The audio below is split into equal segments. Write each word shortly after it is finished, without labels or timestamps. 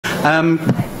Good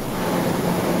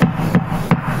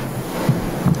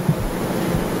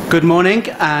morning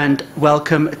and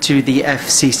welcome to the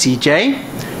FCCJ.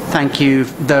 Thank you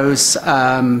those who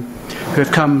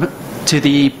have come to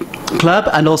the club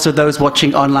and also those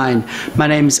watching online. My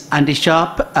name's Andy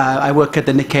Sharp. I work at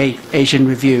the Nikkei Asian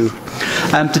Review.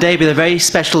 Today with a very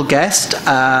special guest.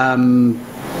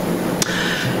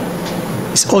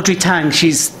 It's Audrey Tang.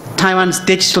 She's Taiwan's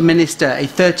digital minister, a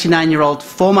 39-year-old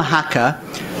former hacker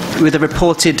with a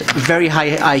reported very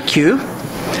high IQ,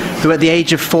 who at the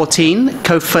age of 14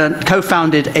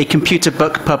 co-founded a computer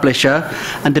book publisher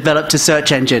and developed a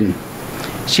search engine.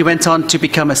 She went on to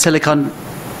become a Silicon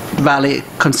Valley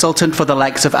consultant for the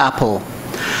likes of Apple.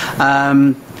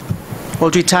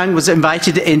 Audrey Tang was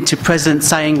invited into President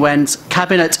Tsai Ing-wen's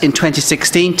cabinet in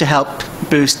 2016 to help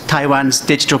boost Taiwan's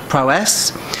digital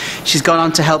prowess. She's gone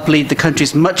on to help lead the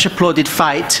country's much applauded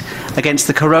fight against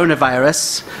the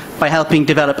coronavirus by helping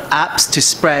develop apps to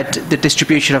spread the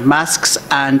distribution of masks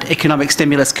and economic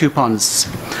stimulus coupons.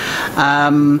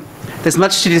 There's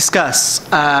much to discuss.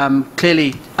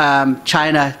 Clearly,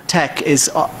 China tech is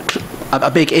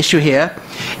a big issue here.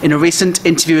 In a recent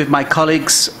interview with my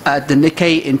colleagues at the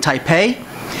Nikkei in Taipei,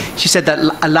 she said that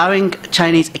allowing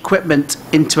Chinese equipment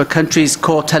into a country's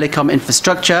core telecom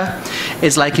infrastructure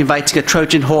is like inviting a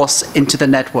Trojan horse into the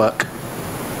network.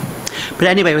 But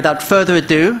anyway, without further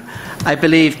ado, I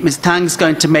believe Ms. Tang is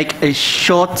going to make a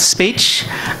short speech,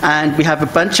 and we have a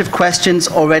bunch of questions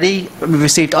already we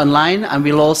received online, and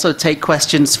we'll also take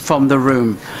questions from the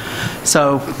room.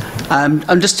 So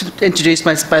I'm just to introduce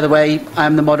myself, by the way,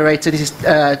 I'm the moderator. This is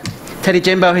Teddy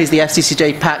Jimbo. He's the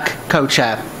FCCJ PAC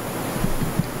co-chair.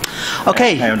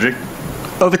 Okay. Hi, Audrey.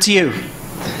 Over to you.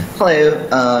 Hello.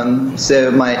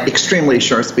 So my extremely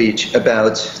short speech,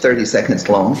 about 30 seconds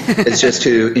long, is just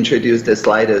to introduce the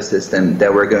Slido system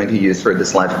that we're going to use for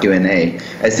this live Q&A.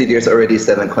 I see there's already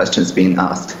 7 questions being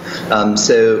asked.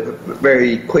 So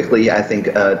very quickly, I think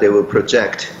they will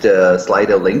project the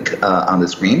Slido link on the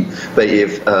screen. But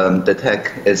if the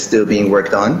tech is still being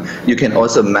worked on, you can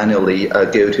also manually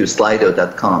go to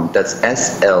slido.com. That's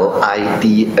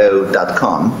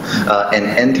SLIDO.com and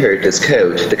enter this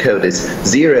code. The code is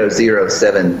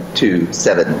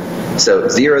 00727. So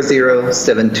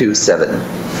 00727.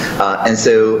 And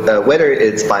so whether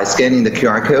it's by scanning the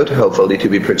QR code, hopefully to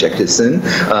be projected soon,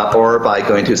 or by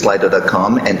going to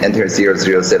slido.com and enter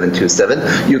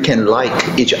 00727, you can like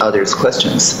each other's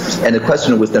questions. And the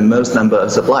question with the most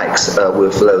numbers of likes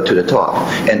will flow to the top.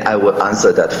 And I will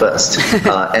answer that first.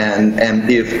 And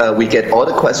if we get all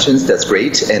the questions, that's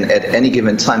great. And at any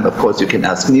given time, of course, you can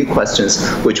ask new questions,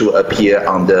 which will appear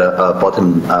on the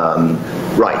bottom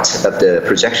right of the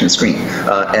projection screen.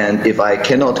 And if I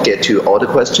cannot get to all the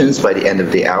questions by the end of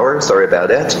the hour, sorry about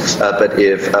that. But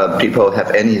if people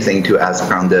have anything to ask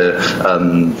from the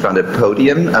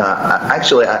podium,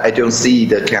 actually I don't see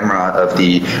the camera of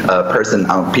the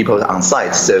people on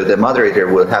site, so the moderator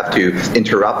will have to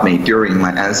interrupt me during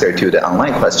my answer to the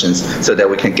online questions so that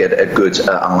we can get a good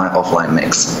online-offline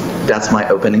mix. That's my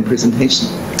opening presentation.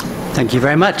 Thank you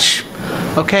very much.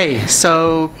 Okay,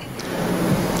 so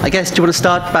I guess do you want to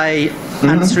start by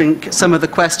answering some of the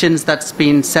questions that's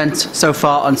been sent so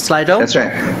far on Slido? That's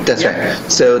right. That's right.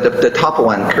 So the top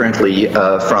one currently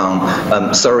from,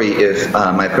 sorry if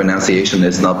my pronunciation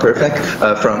is not perfect,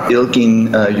 from Ilgin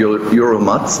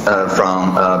Euromats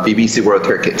from BBC World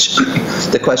Turkish.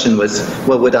 The question was,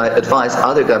 what would I advise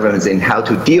other governments in how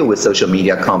to deal with social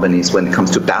media companies when it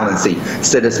comes to balancing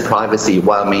citizens' privacy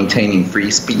while maintaining free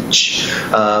speech?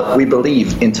 We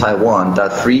believe in Taiwan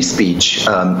that free speech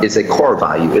is a core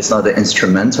value. It's not an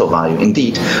instrumental value.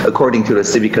 Indeed, according to the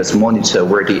Civicus Monitor,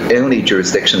 we're the only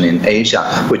jurisdiction in Asia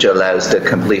which allows the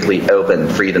completely open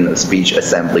freedom of speech,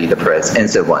 assembly, the press, and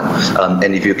so on.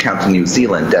 And if you count New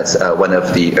Zealand, that's one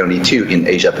of the only 2 in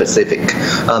Asia Pacific.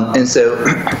 And so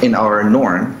in our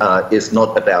norm, it's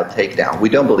not about takedown. We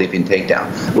don't believe in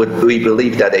takedown. We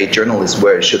believe that a journalist's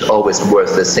word should always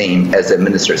worth the same as a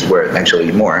minister's word, actually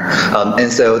more.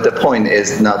 And so the point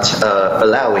is not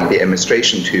allowing the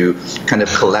administration to kind of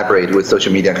collaborate with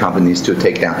social media companies to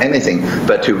take down anything,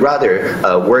 but to rather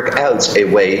work out a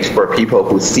way for people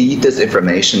who see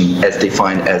disinformation as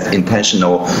defined as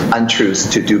intentional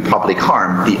untruths to do public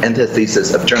harm, the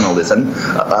antithesis of journalism,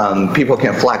 people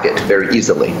can flag it very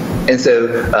easily. And so,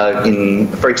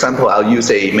 for example, I'll use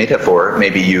a metaphor.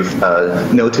 Maybe you've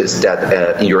noticed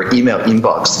that in your email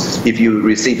inbox, if you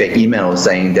receive an email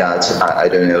saying that, I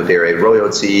don't know, they're a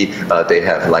royalty, they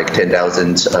have like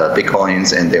 10,000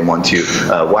 Bitcoins, and they want to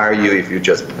wire you if you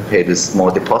just pay this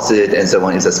small deposit, and so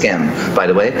on, is a scam, by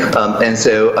the way. And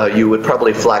so you would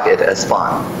probably flag it as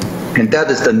spam. And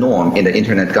that is the norm in the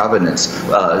internet governance.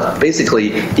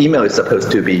 Basically, email is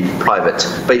supposed to be private,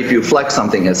 but if you flag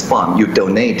something as spam, you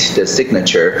donate the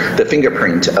signature, the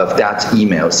fingerprint of that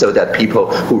email, so that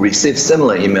people who receive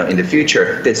similar email in the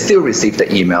future, they still receive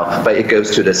the email, but it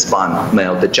goes to the spam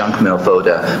mail, the junk mail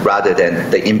folder, rather than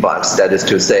the inbox. That is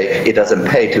to say, it doesn't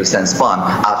pay to send spam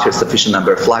after a sufficient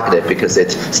number flagged it, because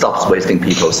it stops wasting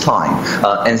people's time.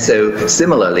 And so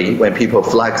similarly, when people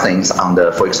flag things on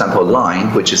the, for example,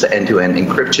 Line, which is an end-to-end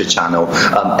encryption channel,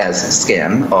 as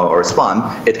scam or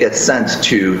spam, it gets sent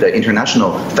to the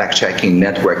international fact-checking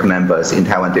network members. In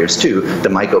Taiwan, there's two, the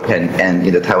MyGoPen and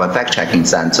in the Taiwan Fact-Checking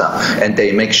Center, and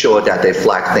they make sure that they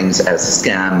flag things as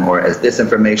scam or as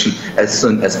disinformation as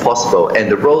soon as possible.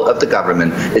 And the role of the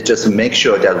government is just to make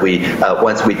sure that we,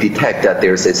 once we detect that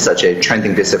there's such a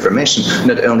trending disinformation,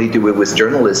 not only do it with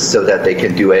journalists so that they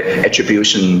can do a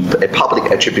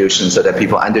public attribution, so that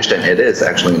people understand it is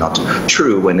actually not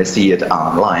true when they see it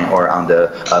online or on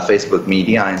the Facebook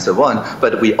media and so on,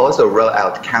 but we also roll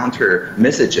out counter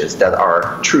messages that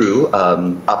are true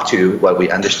up to what we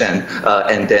understand,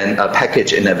 and then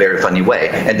package in a very funny way.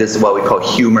 And this is what we call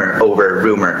humor over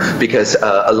rumor, because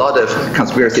a lot of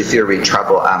conspiracy theory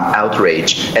travel on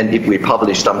outrage, and if we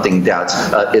publish something that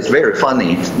is very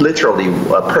funny, literally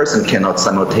a person cannot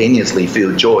simultaneously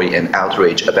feel joy and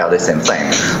outrage about the same thing.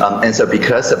 And so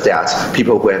because of that,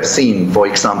 people who have seen, for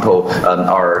example,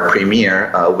 our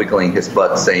premier wiggling his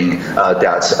butt saying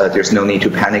that there's no need to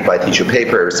panic by tissue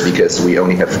papers because we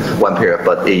only have one pair of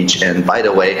butt each. And by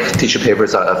the way, tissue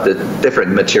papers are of the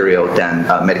different material than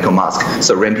medical masks.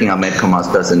 So ramping up medical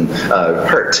masks doesn't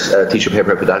hurt tissue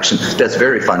paper production. That's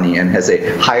very funny and has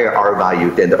a higher R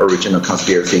value than the original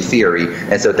conspiracy theory.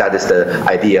 And so that is the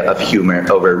idea of humor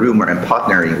over rumor and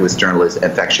partnering with journalists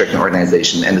and fact-checking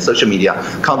organizations. And the social media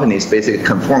companies basically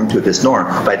conform to this norm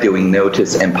by doing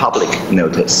notice and public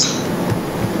notice.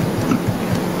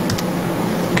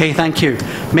 Okay, thank you.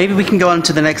 Maybe we can go on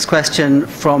to the next question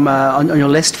from on your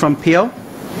list from Pio.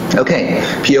 Okay,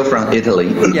 Pio from Italy.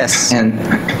 Yes. And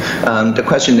the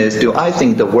question is, do I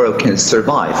think the world can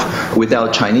survive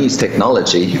without Chinese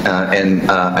technology?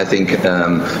 I think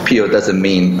Pio doesn't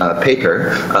mean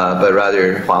paper, but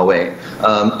rather Huawei.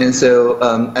 And so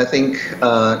I think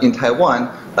in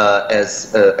Taiwan,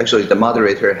 as actually the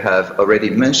moderator have already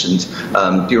mentioned,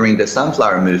 during the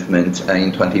Sunflower Movement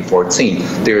in 2014,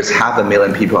 there's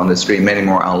 500,000 people on the street, many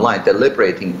more online,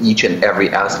 deliberating each and every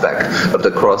aspect of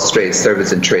the Cross-Strait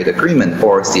Service and Trade Agreement,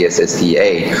 or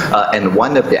CSSTA. And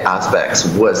one of the aspects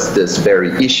was this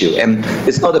very issue. And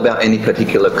it's not about any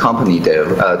particular company, though.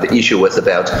 The issue was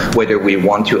about whether we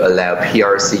want to allow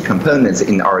PRC components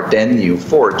in our then new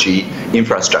 4G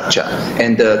infrastructure.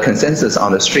 And the consensus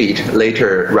on the street,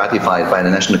 later ratified by the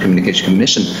National Communications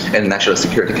Commission and the National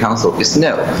Security Council, is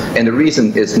no. And the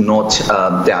reason is not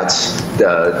that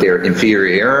they're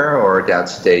inferior or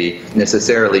that they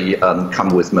necessarily come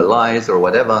with malice or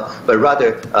whatever, but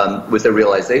rather with the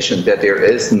realization that there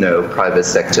is no private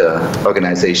sector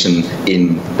organization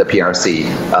in the PRC.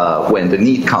 When the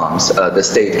need comes, the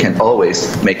state can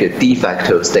always make it de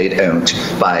facto state-owned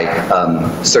by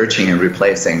searching and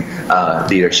replacing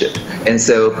leadership. And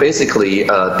so basically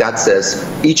that says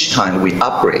each time we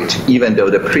upgrade, even though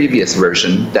the previous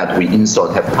version that we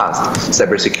installed have passed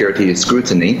cybersecurity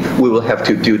scrutiny, we will have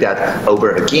to do that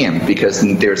over again, because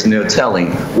there's no telling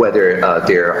whether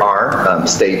there are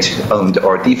state-owned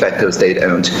or de facto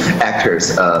state-owned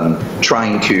actors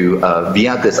trying to,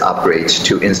 via this upgrade,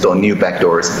 to install new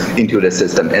backdoors into the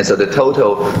system. And so the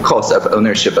total cost of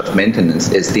ownership of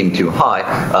maintenance is deemed too high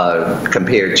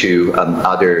compared to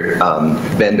other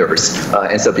vendors.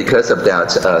 And so because of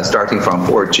that, starting from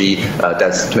 4G,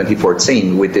 that's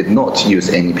 2014, we did not use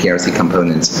any PRC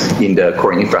components in the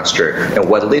core infrastructure. And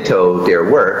what little there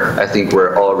were, I think,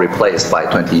 were all replaced by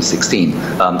 2016.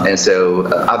 And so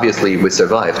obviously we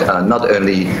survived not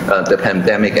only the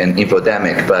pandemic and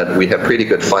infodemic, but we have pretty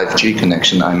good 5G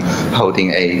connection. I'm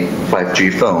holding a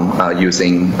 5G phone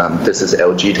using, this is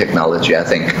LG technology, I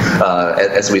think,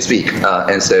 as we speak.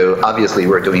 And so obviously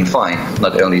we're doing fine,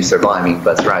 not only surviving,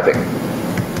 but thriving.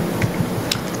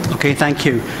 Okay, thank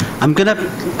you. I'm going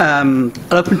to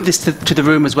open this to the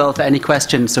room as well for any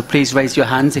questions, so please raise your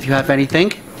hands if you have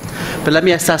anything. But let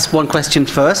me just ask one question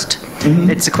first.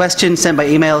 Mm-hmm. It's a question sent by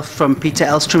email from Peter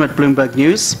Elstrom at Bloomberg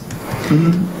News.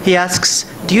 Mm-hmm. He asks,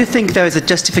 do you think there is a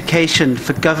justification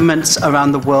for governments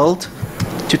around the world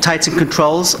to tighten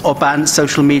controls or ban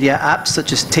social media apps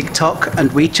such as TikTok and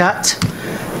WeChat?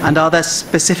 And are there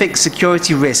specific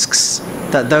security risks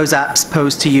that those apps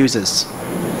pose to users?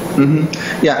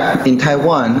 Yeah, in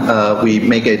Taiwan, we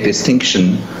make a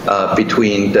distinction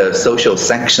between the social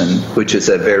sanction, which is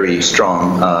a very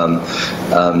strong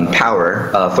power.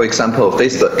 For example,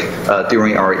 Facebook,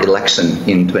 during our election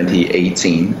in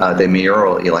 2018, the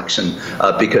mayoral election,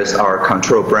 because our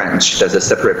control branch, as a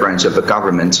separate branch of the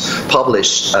government,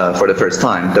 published for the first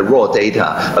time the raw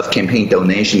data of campaign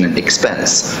donation and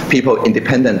expense. People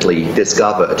independently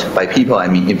discovered, by people I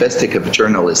mean investigative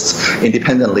journalists,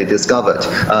 independently discovered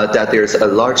that there's a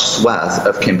large swath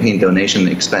of campaign donation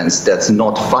expense that's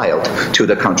not filed to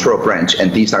the control branch,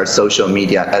 and these are social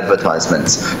media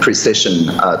advertisements, precision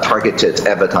targeted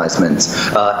advertisements.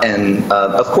 And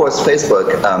of course,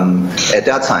 Facebook, at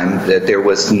that time, there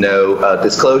was no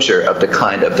disclosure of the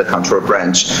kind of the control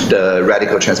branch, the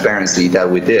radical transparency that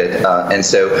we did. And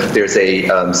so there's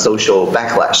a social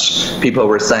backlash. People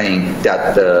were saying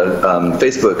that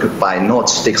Facebook, by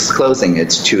not disclosing it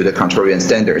to the control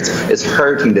standards, is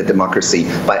hurting the democracy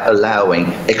by allowing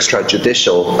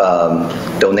extrajudicial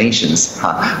donations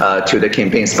to the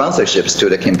campaign, sponsorships to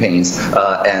the campaigns,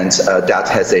 and that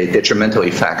has a detrimental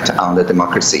effect on the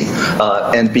democracy.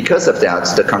 And because of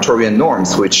that, the contrarian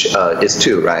norms, which is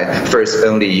two, right? First,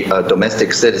 only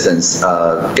domestic citizens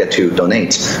get to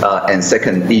donate, and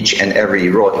second, each and every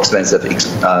raw expensive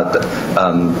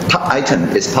item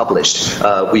is published.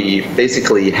 We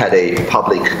basically had a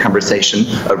public conversation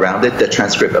around it, the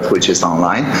transcript of which is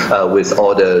online, with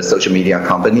all the social media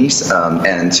companies,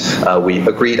 and we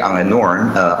agreed on a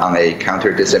norm, on a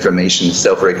counter-disinformation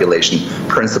self-regulation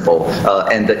principle.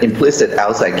 And the implicit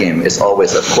outside game is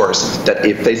always, of course, that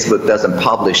if Facebook doesn't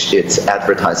publish its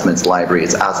advertisements library,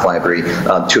 its ads library,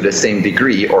 to the same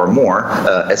degree or more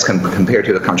as compared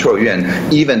to the control yuan,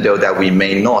 even though that we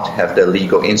may not have the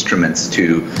legal instruments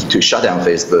to shut down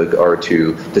Facebook or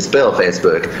to dispel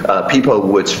Facebook, people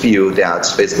would feel that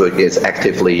Facebook is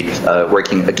actively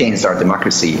working against our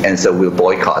democracy, and so we'll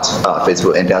boycott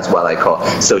Facebook, and that's what I call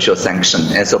social sanction.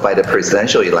 And so by the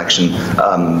presidential election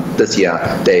this year,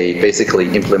 they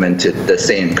basically implemented the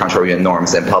same control yuan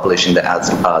norms and publishing the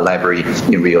ads library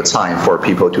in real time for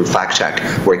people to fact check,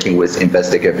 working with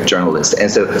investigative journalists. And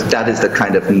so that is the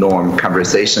kind of norm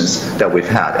conversations that we've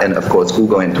had. And of course,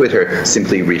 Google and Twitter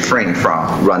simply refrain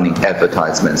from running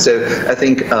advertisements. So I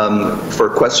think for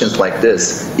questions like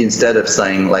this, instead of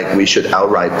saying like we should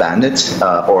outright ban it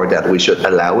or that we should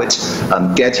allow it,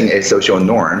 getting a social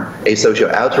norm, a social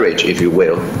outrage, if you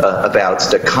will, about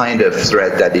the kind of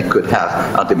threat that it could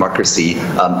have on democracy,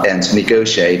 and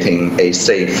negotiating a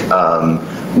safe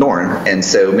norm, and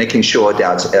so making sure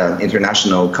that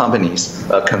international companies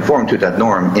conform to that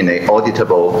norm in an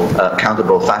auditable,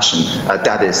 accountable fashion,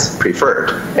 that is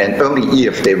preferred. And only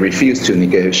if they refuse to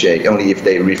negotiate, only if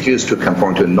they refuse to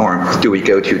conform to the norm, do we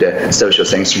go to the social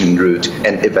sanction route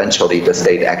and eventually the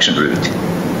state action route.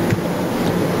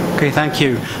 Okay, thank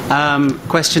you.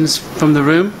 Questions from the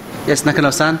room? Yes,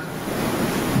 Nakano-san.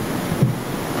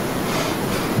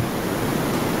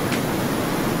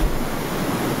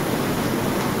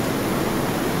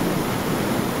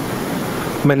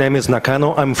 My name is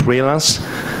Nakano. I'm freelance.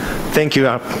 Thank you,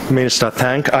 Minister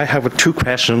Tang. I have two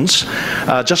questions.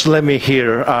 Just let me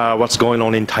hear what's going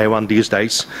on in Taiwan these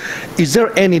days. Is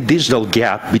there any digital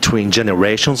gap between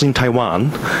generations in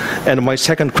Taiwan? And my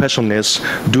second question is,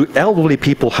 do elderly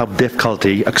people have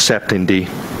difficulty accepting the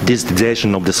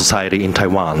digitization of the society in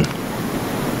Taiwan?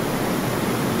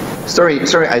 Sorry,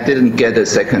 I didn't get the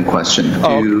second question.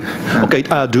 Okay.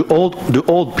 Do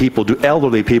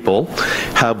elderly people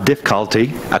have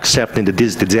difficulty accepting the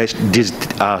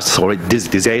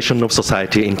digitization of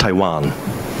society in Taiwan?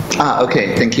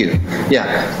 Okay, thank you.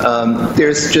 Yeah,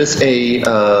 there's just a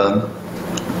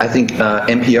I think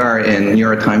NPR and New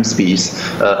York Times piece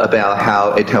about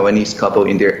how a Taiwanese couple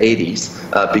in their 80s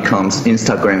becomes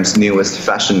Instagram's newest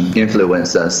fashion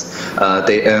influencers.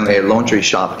 They own a laundry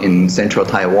shop in central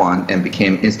Taiwan and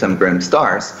became Instagram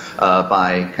stars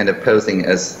by kind of posing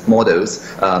as models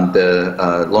the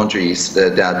laundries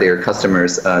that their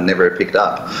customers never picked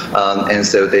up. And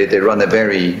so they run a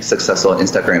very successful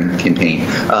Instagram campaign.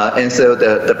 And so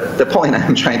the point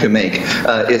I'm trying to make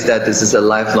is that this is a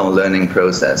lifelong learning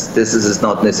process. This is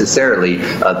not necessarily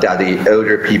that the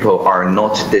older people are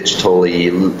not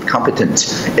digitally competent.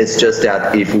 It's just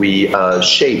that if we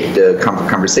shape the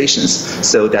conversations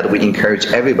so that we encourage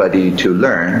everybody to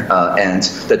learn, and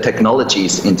the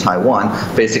technologies in Taiwan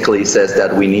basically says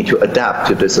that we need to adapt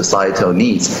to the societal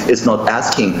needs. It's not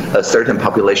asking a certain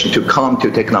population to come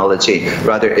to technology.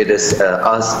 Rather, it is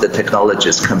us, the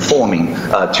technologists, conforming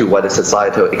to what the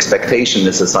societal expectation,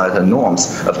 the societal norms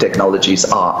of technologies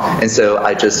are. And so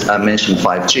I just mentioned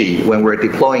 5G. When we're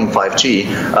deploying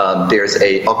 5G, there's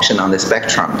an auction on the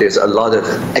spectrum. There's a lot of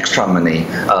extra money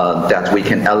that we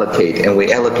can allocate, and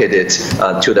we allocate it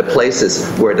to the places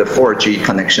where the 4G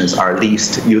connections are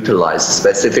least utilized,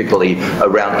 specifically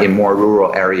around in more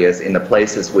rural areas, in the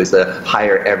places with a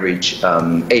higher average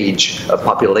age of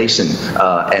population,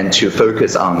 and to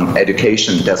focus on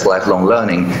education, that's lifelong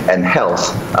learning, and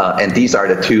health. And these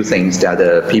are the two things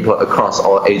that people across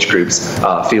all age groups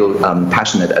feel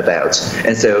passionate about.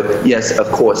 And so, yes, of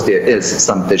course, there is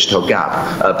some digital gap,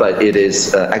 but it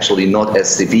is actually not as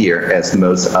severe as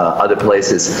most other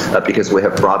places, because we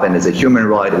have broadband as a human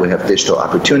right, we have digital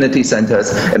opportunity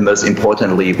centers, and most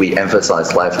importantly, we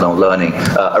emphasize lifelong learning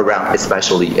around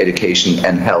especially education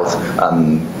and health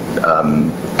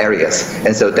areas.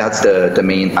 And so that's the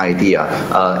main idea.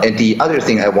 And the other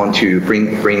thing I want to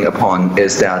bring upon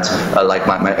is that, like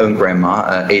my own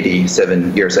grandma,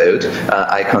 87 years old,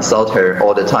 I consult her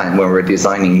all the time when we're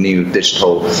designing new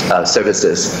digital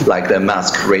services, like the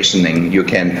mask rationing. You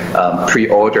can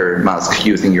pre-order masks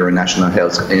using your national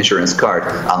health insurance card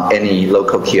on any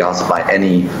local kiosk by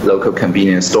any local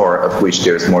convenience store, of which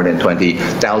there's more than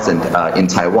 20,000 in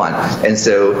Taiwan. And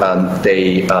so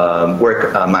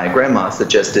my grandma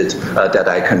suggested that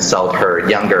I consult her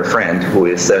younger friend, who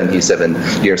is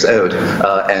 77 years old,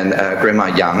 and Grandma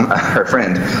Yang, her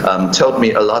friend, told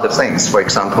me a lot of things. For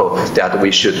example, that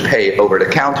we should pay over the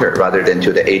counter rather than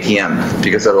to the ATM,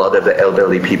 because a lot of the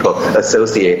elderly people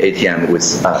associate ATM with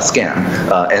scam,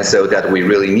 and so that we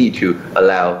really need to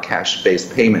allow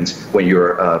cash-based payments when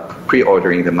you're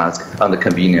pre-ordering the mask on the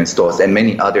convenience stores, and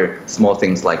many other small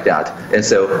things like that. And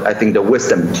so I think the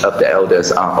wisdom of the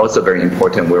elders are also very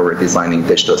important where we're designing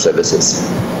digital services.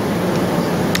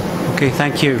 Okay,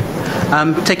 thank you.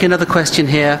 Take another question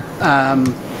here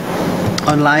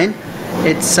online.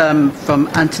 It's from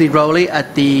Anthony Rowley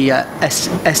at the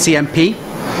SCMP.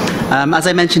 As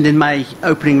I mentioned in my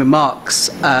opening remarks,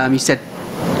 you said,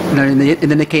 in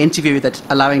the Nikkei interview, that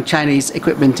allowing Chinese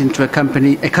equipment into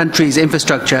a country's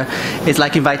infrastructure is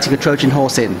like inviting a Trojan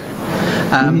horse in.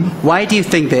 Why do you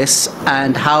think this,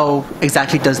 and how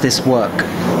exactly does this work?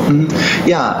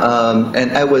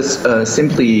 And I was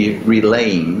simply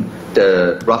relaying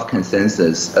the rough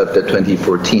consensus of the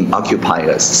 2014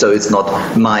 occupiers. So it's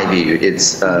not my view,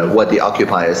 it's what the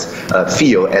occupiers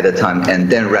feel at the time, and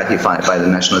then ratified by the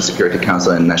National Security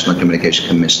Council and National Communication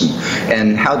Commission.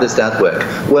 And how does that work?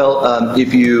 Well,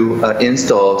 if you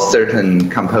install certain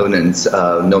components,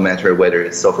 no matter whether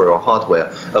it's software or hardware,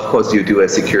 of course you do a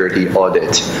security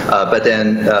audit. But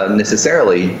then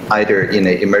necessarily, either in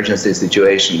an emergency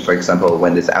situation, for example,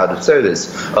 when it's out of service,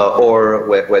 or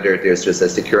whether there's just a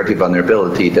security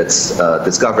vulnerability that's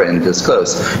discovered and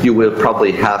disclosed, you will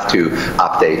probably have to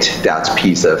update that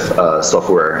piece of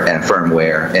software and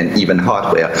firmware and even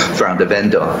hardware from the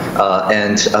vendor.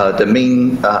 And the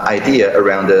main idea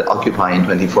around the Occupy in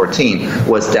 2014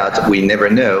 was that we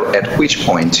never know at which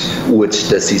point would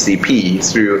the CCP,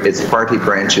 through its party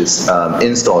branches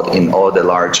installed in all the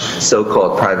large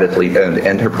so-called privately owned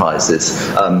enterprises,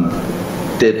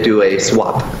 did do a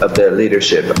swap of the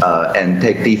leadership and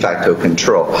take de facto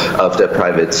control of the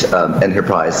private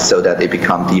enterprise, so that it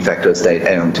becomes de facto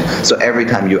state-owned. So every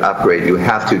time you upgrade, you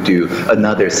have to do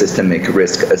another systemic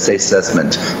risk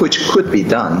assessment, which could be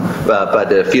done, but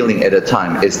the feeling at the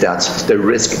time is that the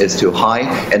risk is too high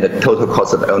and the total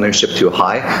cost of ownership too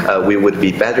high. We would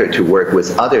be better to work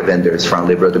with other vendors from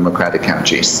liberal democratic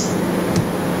countries.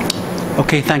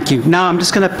 Okay, thank you. Now I'm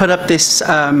just going to put up this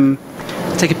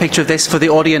take a picture of this for the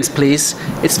audience, please.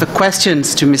 It's for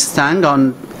questions to Ms. Tang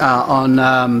on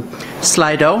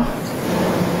Slido.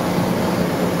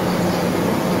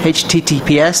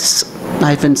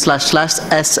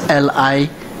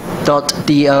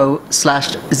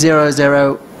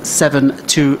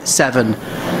 https://sli.do/00727.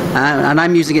 And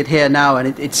I'm using it here now,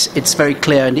 and it's very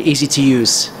clear and easy to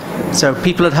use. So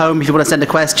people at home, if you want to send a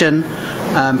question,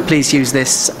 please use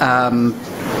this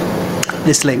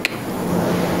this link.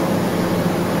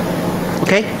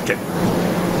 Okay? Okay.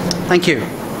 Thank you.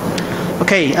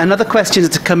 Okay, another question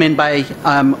that's come in by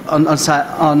on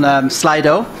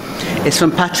Slido. It's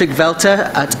from Patrick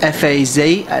Welter at FAZ,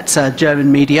 at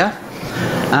German media.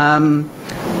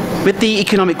 With the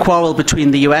economic quarrel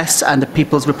between the US and the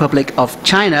People's Republic of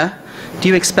China, do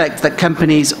you expect that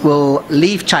companies will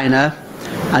leave China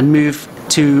and move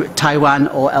to Taiwan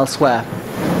or elsewhere?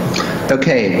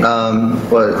 Okay.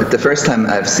 Well, the first time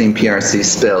I've seen PRC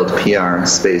spelled PR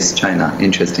space China.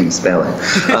 Interesting spelling.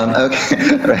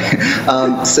 Okay. Right.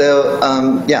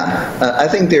 I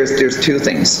think there's two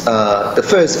things. The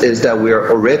first is that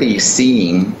we're already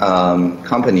seeing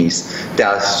companies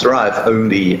that thrive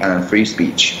only on free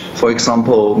speech. For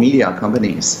example, media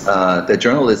companies, the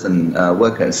journalism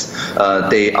workers,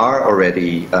 they are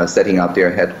already setting up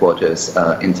their headquarters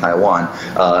in Taiwan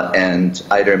and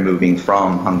either moving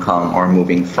from Hong Kong or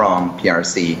moving from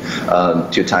PRC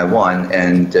to Taiwan.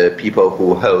 And people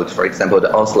who hold, for example,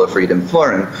 the Oslo Freedom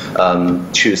Forum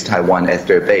choose Taiwan as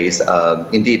their base.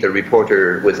 Indeed, the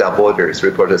Reporter Without Borders,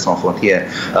 Reporters Sans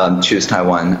Frontières, choose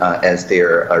Taiwan as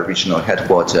their regional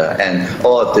headquarters. And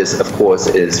all of this, of course,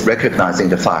 is recognizing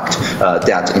the fact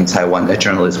that in Taiwan, a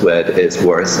journalist's word is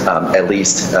worth at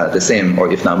least the same,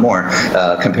 or if not more,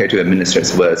 compared to a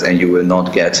minister's words, and you will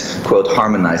not get, quote,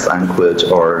 harmonized, unquote,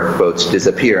 or, quote,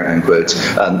 disappear, unquote,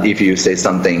 if you say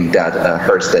something that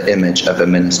hurts the image of a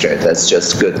minister. That's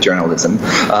just good journalism.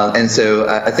 And so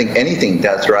I think anything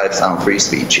that thrives on free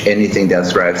speech, anything that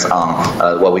thrives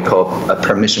on what we call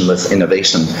permissionless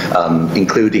innovation,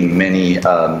 including many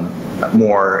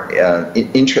more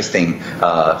interesting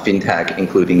fintech,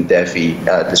 including DeFi,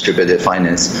 distributed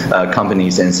finance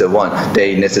companies, and so on.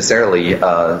 They necessarily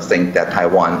think that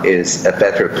Taiwan is a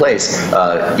better place,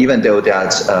 even though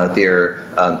that their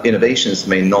innovations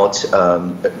may not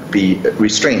be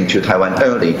restrained to Taiwan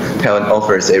only. Taiwan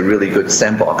offers a really good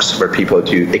sandbox for people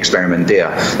to experiment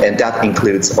there, and that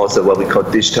includes also what we call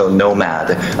digital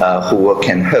nomad, who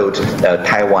can hold a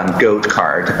Taiwan Gold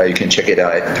Card. You can check it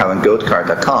out at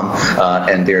taiwangoldcard.com.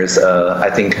 And there's, I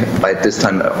think, by this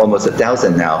time, almost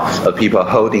 1,000 now of people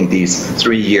holding these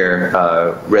 3-year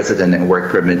resident and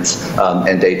work permits,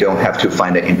 and they don't have to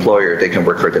find an employer. They can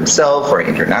work for themselves or an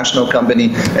international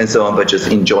company and so on, but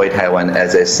just enjoy Taiwan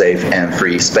as a safe and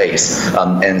free space.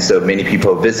 And so many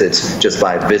people visit just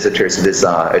by visitor's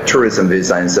visa, a tourism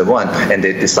visa, and so on, and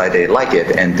they decide they like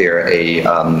it, and they're a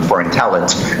foreign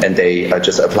talent, and they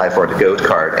just apply for the Gold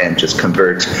Card and just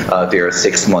convert their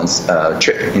 6 months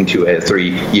trip into a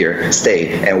 3-year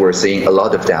stay. And we're seeing a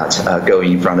lot of that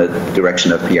going from the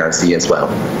direction of PRC as well.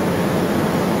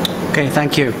 Okay,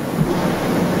 thank you.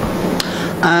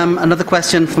 Another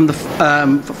question from the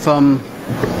from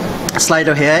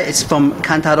Slido here. It's from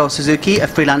Kantaro Suzuki, a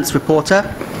freelance reporter.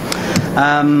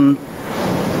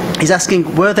 He's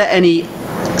asking, were there any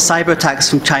cyber attacks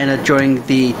from China during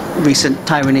the recent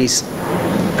Taiwanese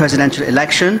presidential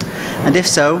election? And if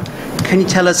so, can you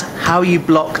tell us how you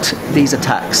blocked these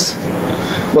attacks?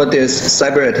 Well, there's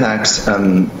cyber attacks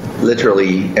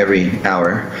literally every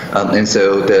hour. And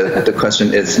so the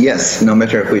question is, yes, no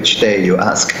matter which day you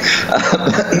ask.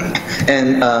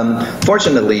 And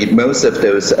fortunately, most of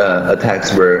those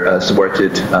attacks were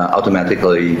thwarted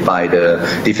automatically by the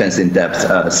defense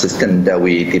in-depth system that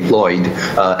we deployed.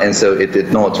 And so it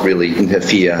did not really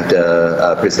interfere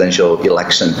the presidential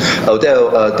election.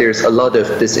 Although there's a lot of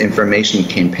disinformation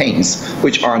campaigns,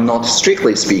 which are not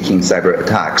strictly speaking cyber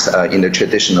attacks in the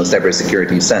traditional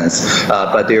cybersecurity sense,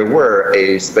 but there were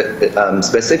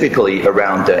specifically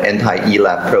around the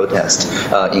anti-ELAB protest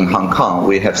in Hong Kong.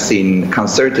 We have seen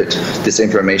concerted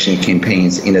disinformation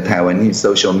campaigns in the Taiwanese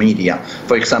social media.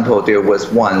 For example, there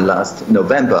was one last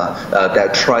November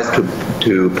that tries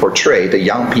to portray the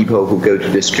young people who go to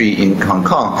the street in Hong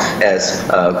Kong as,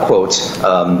 quote,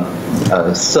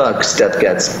 thugs that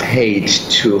gets paid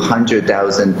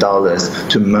 $200,000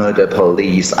 to murder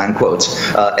police, unquote.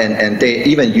 And they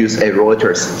even use a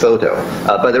Reuters photo.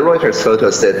 But the Reuters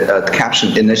photo said, the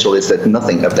caption initially said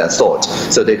nothing of that sort.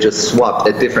 So they just swapped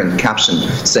a different caption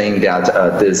saying that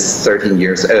this 13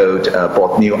 years old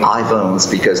bought new iPhones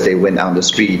because they went on the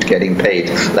street getting paid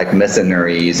like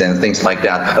mercenaries and things like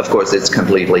that. Of course, it's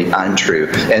completely untrue.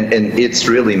 And it's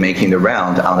really making the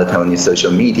round on the Taiwanese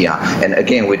social media. And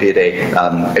again, we did a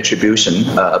attribution,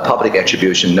 a public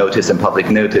attribution notice and public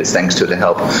notice, thanks to the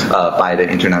help by the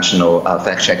International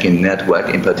Fact-Checking Network,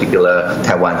 in particular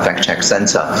Taiwan Fact-Check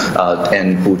Center,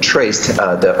 and who traced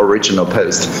the original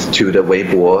post to the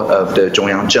Weibo of the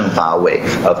Zhongyang Zhengfa Wei,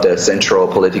 of the Central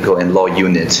Political and Law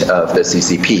Unit of the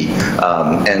CCP.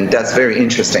 And that's very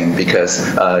interesting because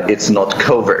it's not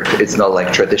covert. It's not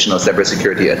like traditional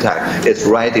cybersecurity attack. It's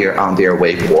right there on their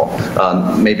Weibo.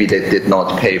 Maybe they did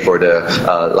not pay for the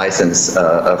license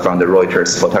from the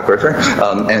Reuters photographer,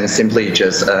 and simply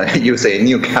just use a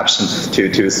new caption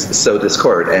to sow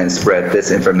discord and spread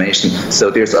disinformation.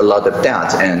 So there's a lot of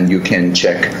that, and you can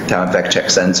check Taiwan Fact Check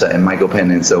Center and Michael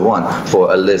Penn and so on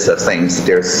for a list of things.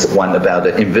 There's one about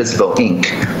the invisible ink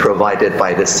provided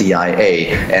by the CIA,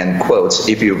 and quotes,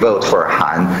 if you vote for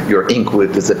Han, your ink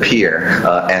will disappear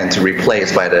and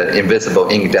replaced by the invisible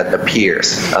ink that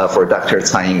appears for Dr.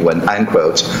 Tsai Ing-wen,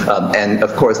 unquote. And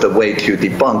of course, the way to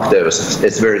debunk those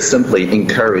is very simply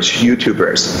encourage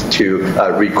YouTubers to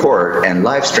record and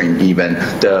live stream even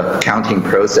the counting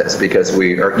process, because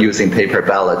we are using paper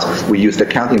ballot. We use the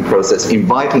counting process,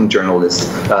 inviting journalists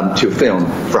to film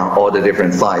from all the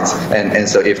different sides. And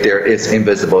so if there is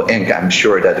invisible ink, I'm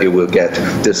sure that it will get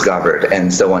discovered,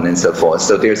 and so on and so forth.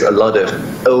 So there's a lot of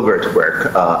overt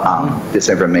work on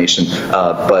disinformation,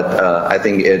 but I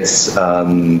think it's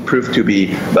proved to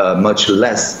be much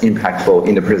less impactful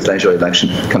in the presidential election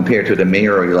compared to the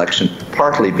mayoral election,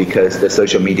 partly because the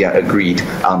social media agreed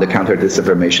on the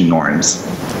counter-disinformation norms.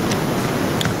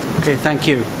 Okay, thank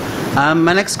you.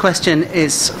 My next question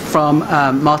is from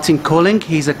Martin Kohling.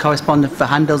 He's a correspondent for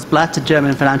Handelsblatt, a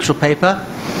German financial paper.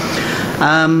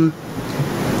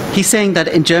 He's saying that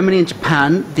in Germany and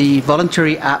Japan, the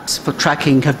voluntary apps for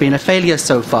tracking have been a failure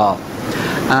so far.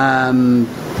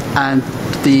 And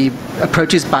the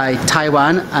approaches by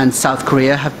Taiwan and South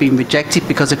Korea have been rejected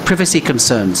because of privacy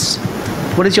concerns.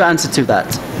 What is your answer to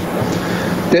that?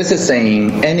 There's a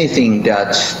saying, anything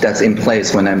that's in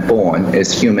place when I'm born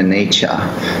is human nature,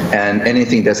 and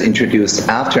anything that's introduced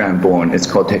after I'm born is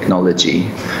called technology.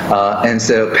 And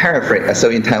so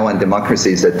in Taiwan,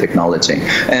 democracy is a technology.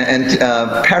 And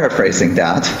paraphrasing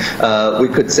that, we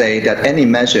could say that any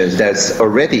measure that's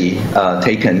already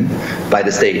taken by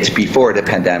the state before the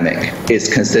pandemic is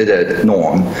considered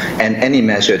norm, and any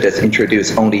measure that's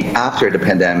introduced only after the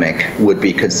pandemic would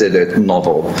be considered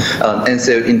novel. And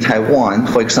so in Taiwan,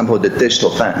 for example, the digital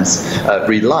fence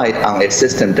relied on a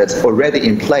system that's already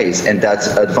in place, and that's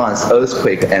advanced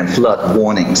earthquake and flood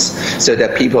warnings, so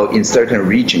that people in certain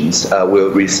regions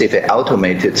will receive an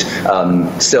automated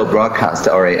cell broadcast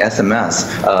or a SMS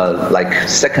like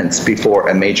seconds before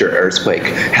a major earthquake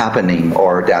happening,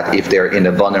 or that if they're in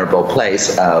a vulnerable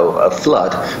place, a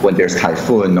flood when there's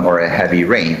typhoon or a heavy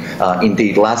rain.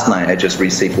 Indeed, last night I just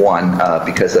received one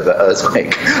because of an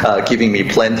earthquake, giving me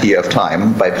plenty of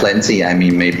time. By plenty, I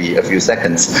mean maybe a few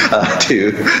seconds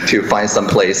to find some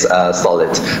place solid.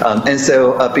 And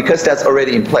so because that's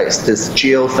already in place, this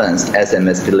geo-fenced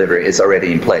SMS delivery is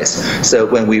already in place. So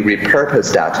when we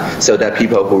repurpose that so that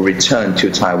people who return to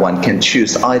Taiwan can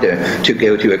choose either to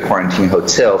go to a quarantine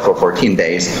hotel for 14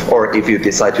 days, or if you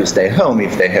decide to stay home,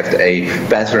 if they have a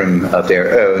bathroom of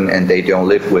their own and they don't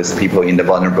live with people in the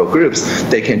vulnerable groups,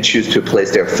 they can choose to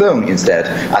place their phone instead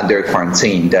under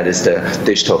quarantine. That is the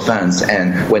digital fence.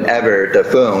 And whenever the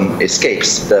phone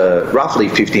escapes the roughly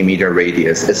 50-meter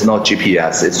radius, it's not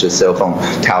GPS, it's just cell phone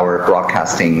tower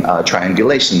broadcasting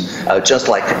triangulation. Just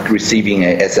like receiving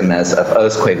a SMS of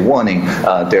earthquake warning,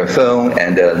 their phone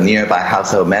and the nearby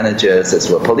household managers as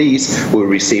well police will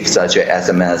receive such an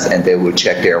SMS, and they will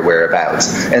check their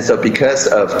whereabouts. And so because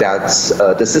of that,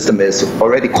 the system is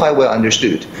already quite well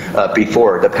understood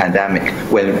before the pandemic.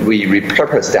 When we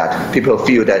repurpose that, people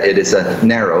feel that it is a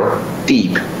narrow,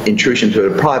 deep intrusion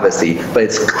to privacy, but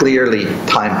it's clearly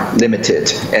time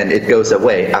limited, and it goes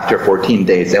away after 14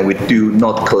 days, and we do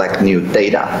not collect new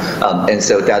data. And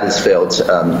so that is felt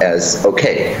as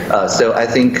okay. So I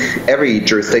think every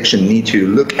jurisdiction needs to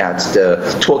look at the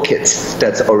toolkits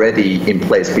that's already in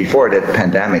place before the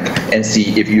pandemic and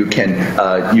see if you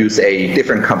can use a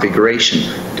different configuration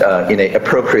in an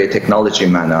appropriate technology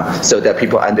manner so that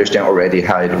people understand already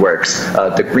how it works.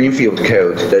 The greenfield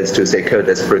code, that is to say code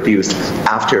that's produced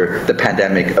after the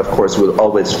pandemic, of course, will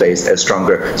always face a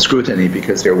stronger scrutiny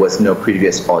because there was no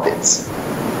previous audits.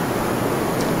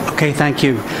 Okay, thank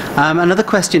you. Another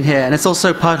question here, and it's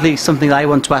also partly something that I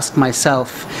want to ask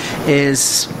myself,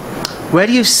 is where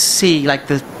do you see like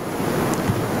the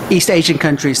East Asian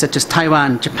countries such as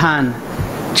Taiwan, Japan,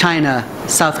 China,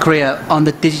 South Korea on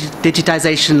the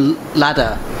digitization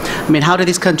ladder? I mean, how do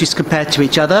these countries compare to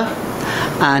each other?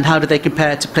 And how do they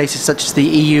compare to places such as the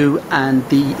EU and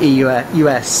the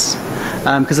US?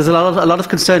 Because there's a lot of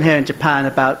concern here in Japan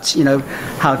about, you know,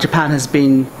 how Japan has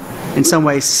been in some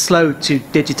ways slow to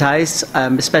digitize,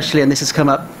 especially, and this has come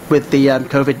up with the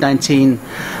COVID-19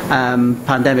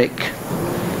 pandemic.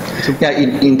 Yeah,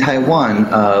 in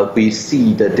Taiwan, we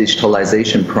see the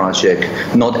digitalization project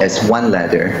not as one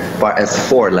ladder, but as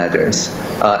 4 ladders.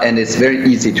 And it's very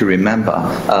easy to remember.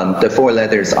 The 4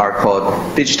 ladders are called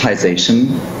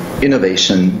digitization,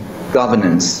 innovation,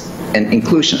 governance, and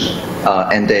inclusion.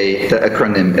 And the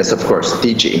acronym is, of course,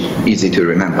 DG, easy to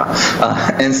remember.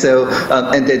 And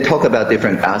they talk about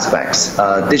different aspects.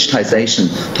 Digitization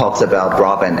talks about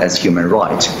broadband as human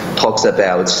right, talks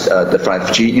about the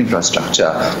 5G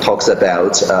infrastructure, talks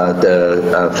about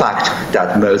the fact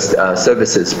that most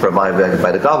services provided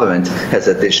by the government has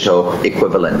a digital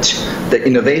equivalent. The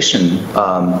innovation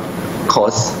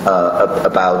course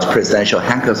about presidential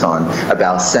hackathon,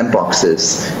 about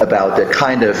sandboxes, about the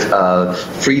kind of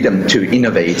freedom to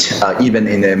innovate even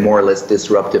in a more or less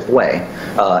disruptive way.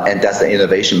 And that's the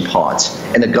innovation part.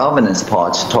 And the governance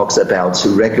part talks about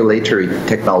regulatory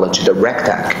technology, the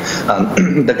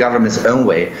RegTech, the government's own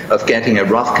way of getting a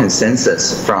rough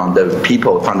consensus from the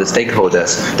people, from the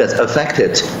stakeholders that's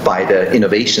affected by the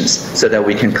innovations so that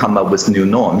we can come up with new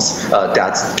norms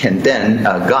that can then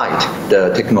guide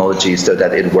the technology so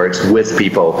that it works with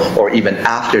people or even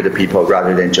after the people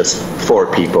rather than just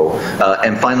for people.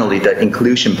 And finally, the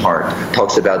inclusion part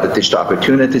talks about the Digital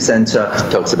Opportunity Center,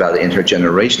 talks about the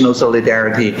intergenerational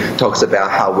solidarity, talks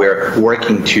about how we're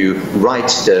working to right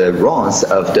the wrongs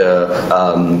of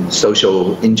the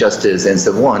social injustice and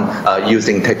so on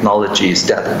using technologies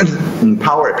that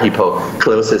empower people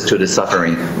closest to the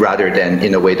suffering rather than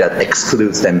in a way that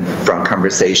excludes them from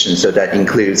conversation. So that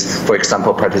includes, for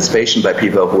example, participation by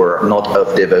people who are not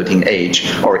of the voting age,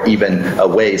 or even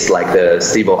ways like the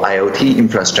civil IoT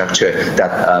infrastructure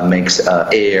that makes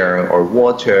air or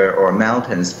water or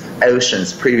mountains,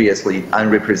 oceans previously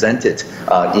unrepresented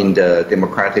in the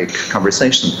democratic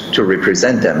conversation to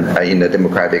represent them in the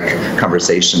democratic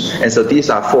conversation. And so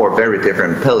these are four very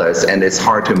different pillars, and it's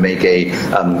hard to make a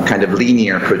kind of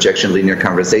linear projection, linear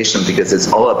conversation, because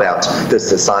it's all about the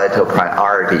societal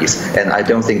priorities. And I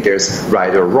don't think there's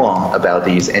right or wrong about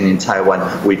these. And in Taiwan,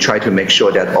 we try to make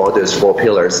sure that all those four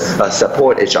pillars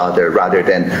support each other rather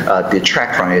than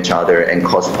detract from each other and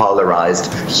cause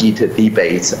polarized, heated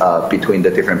debates between the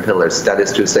different pillars. That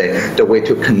is to say, the way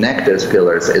to connect those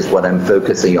pillars is what I'm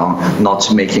focusing on,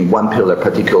 not making one pillar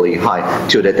particularly high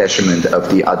to the detriment of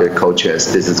the other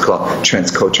cultures. This is called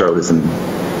transculturalism.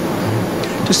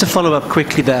 Just to follow up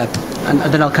quickly there, and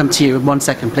then I'll come to you in 1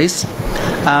 second, please.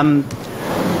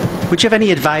 Would you have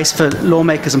any advice for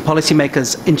lawmakers and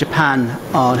policymakers in Japan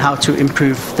on how to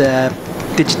improve the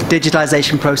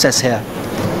digitalization process here?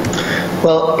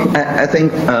 Well, I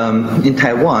think in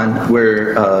Taiwan,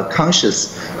 we're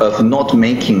conscious of not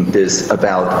making this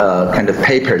about kind of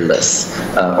paperless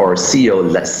or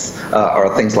CO-less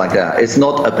or things like that. It's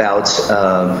not about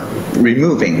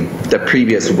removing the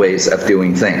previous ways of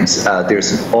doing things.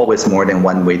 There's always more than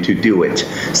one way to do it.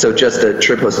 So just the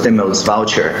triple stimulus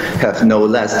voucher have no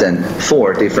less than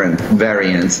 4 different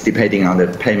variants depending on the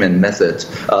payment method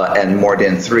and more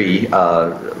than 3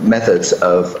 methods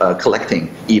of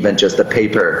collecting even just the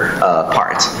paper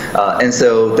part. And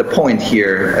so the point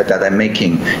here that I'm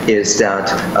making is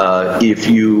that if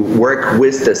you work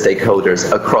with the stakeholders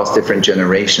across different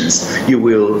generations, you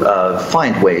will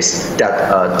find ways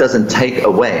that doesn't take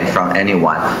away from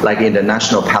anyone. Like in the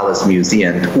National Palace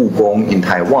Museum, Wugong in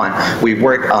Taiwan, we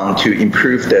work on to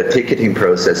improve the ticketing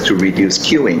process to reduce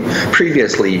queuing.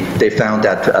 Previously, they found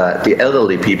that the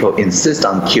elderly people insist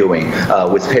on queuing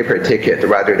with paper ticket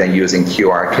rather than using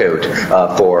QR code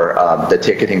for the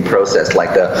ticketing process,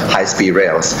 like the high-speed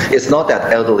rails. It's not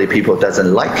that elderly people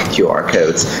doesn't like QR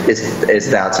codes. It's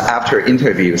that after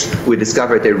interviews, we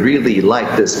discovered they really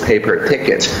like this paper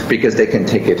ticket because they can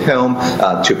take it home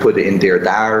to put it in their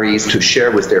diaries, to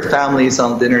share with their families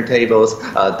on dinner tables.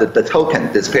 The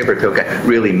token, this paper token,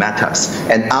 really matters.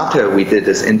 And after we did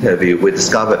this interview, we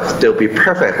discovered they'll be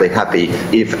perfectly happy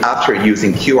if after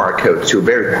using QR code to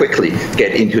very quickly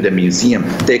get into the museum,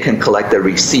 they can collect the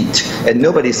receipt. And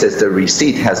nobody says the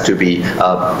receipt has to be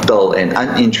dull and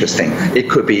uninteresting. It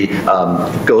could be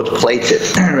gold-plated,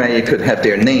 right? It could have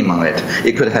their name on it.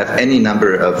 It could have any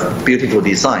number of beautiful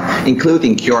design,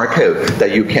 including QR code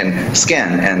that you can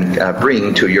scan and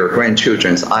bring to your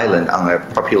grandchildren's island on a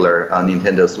popular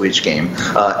Nintendo Switch game,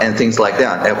 and things like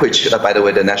that, which, by the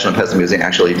way, the National Palace Museum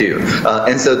actually do.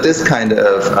 And so this kind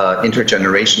of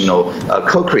intergenerational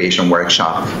co-creation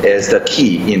workshop is the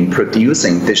key in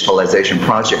producing digitalization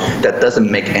project that doesn't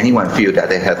make anyone feel that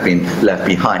they have been left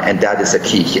behind, and that is the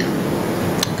key here.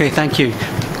 Okay, thank you.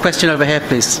 Question over here,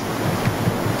 please.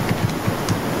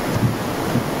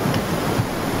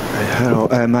 Hello,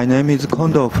 my name is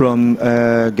Kondo from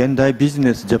Gendai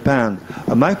Business Japan.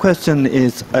 My question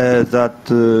is that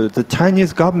the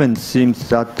Chinese government seems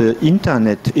that the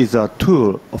internet is a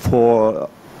tool for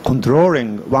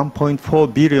controlling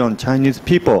 1.4 billion Chinese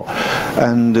people.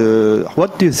 And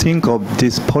what do you think of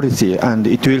this policy, and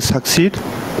it will succeed?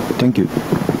 Thank you.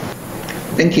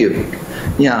 Thank you.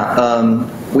 Yeah,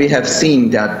 we have seen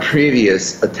that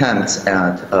previous attempts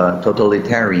at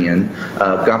totalitarian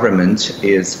government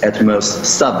is at most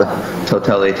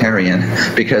sub-totalitarian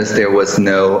because there was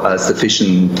no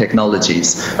sufficient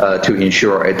technologies to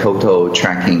ensure a total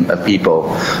tracking of people.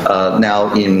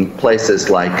 Now, in places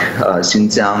like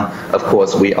Xinjiang, of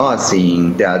course, we are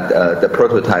seeing that the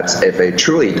prototypes of a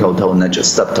truly total, not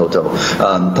just subtotal,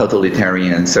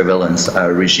 totalitarian surveillance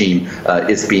regime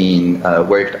is being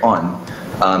worked on.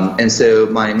 And so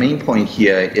my main point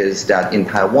here is that in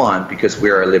Taiwan, because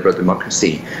we are a liberal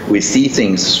democracy, we see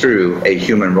things through a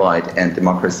human right and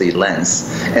democracy lens.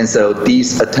 And so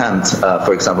these attempts,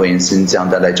 for example, in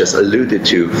Xinjiang that I just alluded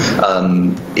to,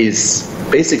 is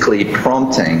basically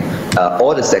prompting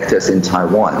all the sectors in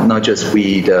Taiwan, not just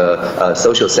we, the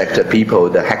social sector people,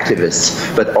 the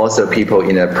activists, but also people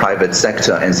in the private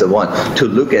sector and so on, to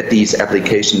look at these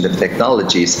applications of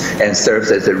technologies and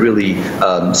serves as a really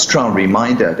strong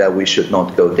reminder that we should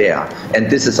not go there. And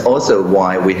this is also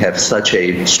why we have such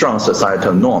a strong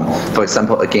societal norm, for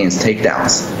example, against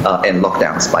takedowns and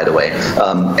lockdowns, by the way.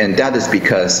 And that is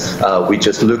because we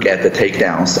just look at the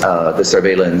takedowns, the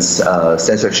surveillance,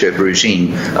 censorship regime,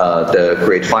 the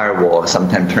Great Firewall,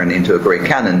 sometimes turned into a Great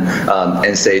Cannon,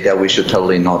 and say that we should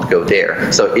totally not go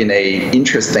there. So in a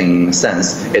interesting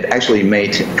sense, it actually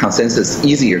made consensus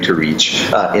easier to reach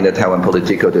in the Taiwan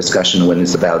political discussion when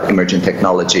it's about emerging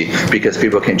technology, because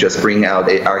people can just bring out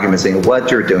an argument saying, what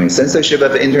you're doing, censorship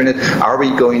of the internet, are we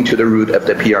going to the root of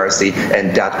the PRC?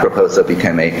 And that proposal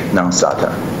became a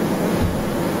non-starter.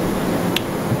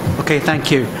 Okay,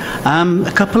 thank you.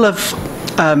 A couple of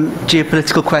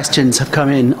geopolitical questions have come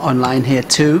in online here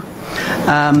too.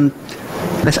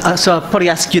 So I'll probably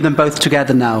ask you them both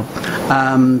together now.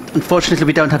 Unfortunately,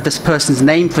 we don't have this person's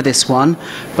name for this one,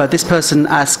 but this person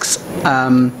asks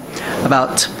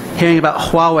about hearing about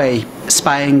Huawei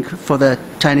spying for the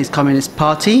Chinese Communist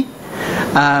Party,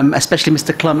 especially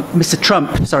Mr.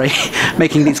 Trump, sorry,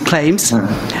 making these claims.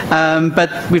 But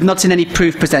we've not seen any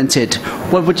proof presented.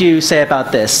 What would you say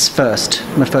about this first?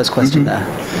 My first question there.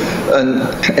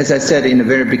 As I said in the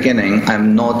very beginning,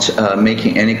 I'm not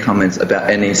making any comments about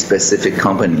any specific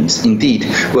companies. Indeed,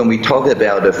 when we talk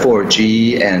about the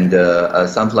 4G and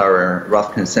Sunflower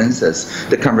rough consensus,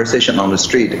 the conversation on the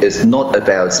street is not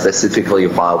about specifically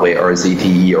Huawei or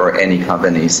ZTE or any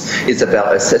companies. It's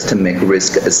about a systemic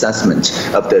risk assessment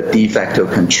of the de facto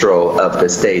control of the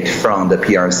state from the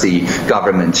PRC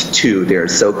government to their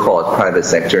so-called private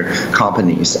sector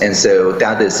companies. And so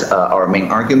that is our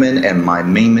main argument and my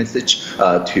main message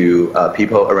to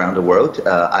people around the world.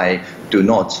 I do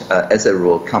not, as a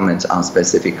rule, comment on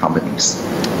specific companies.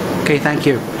 Okay, thank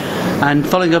you. And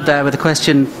following up there with a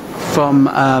question from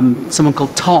someone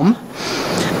called Tom.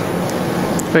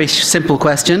 Very simple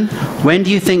question. When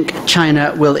do you think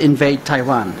China will invade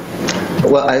Taiwan?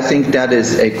 Well, I think that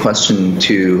is a question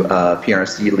to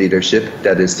PRC leadership.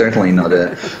 That is certainly not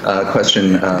a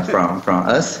question from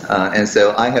us. And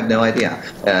so I have no idea.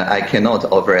 I cannot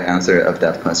offer an answer of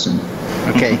that question.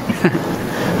 Okay.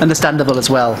 Understandable as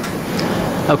well.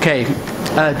 Okay.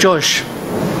 George,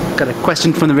 got a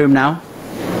question from the room now.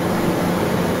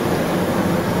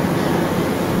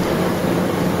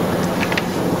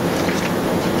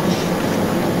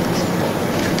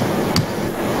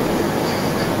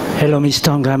 Hello, Mr.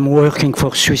 Tang. I'm working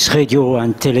for Swiss Radio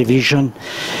and Television.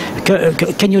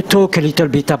 Can you talk a little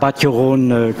bit about your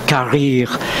own career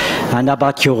and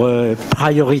about your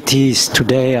priorities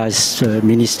today as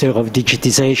Minister of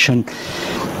Digitization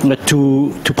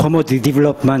to promote the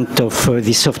development of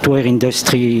the software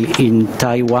industry in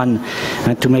Taiwan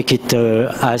and to make it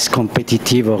as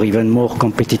competitive or even more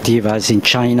competitive as in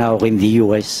China or in the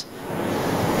US?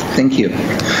 Thank you.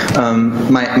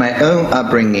 My own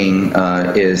upbringing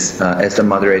is, as the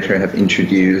moderator have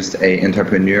introduced, an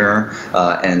entrepreneur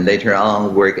and later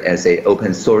on work as an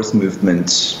open source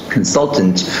movement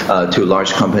consultant to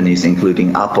large companies,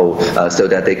 including Apple, so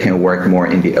that they can work more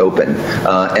in the open.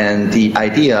 And the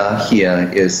idea here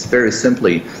is very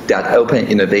simply that open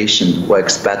innovation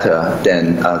works better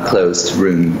than closed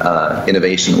room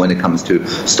innovation when it comes to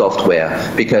software,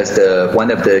 because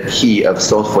one of the key of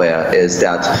software is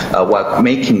that while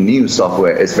making new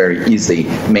software is very easy,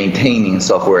 maintaining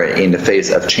software in the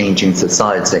face of changing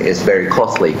society is very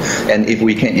costly. And if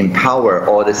we can empower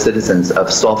all the citizens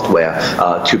of software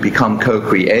to become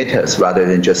co-creators rather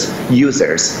than just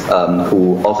users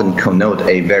who often connote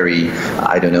a very,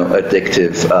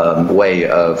 addictive way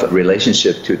of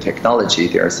relationship to technology.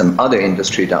 There are some other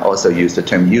industries that also use the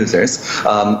term users.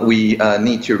 We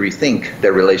need to rethink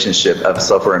the relationship of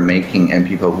software making and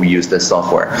people who use the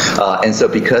software. And so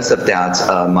because because of that,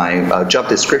 my job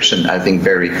description, I think,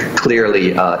 very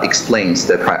clearly explains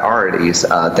the priorities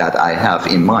that I have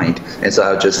in mind. And so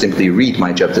I'll just simply read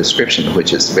my job description,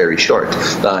 which is very short.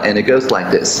 And it goes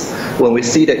like this. When we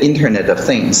see the Internet of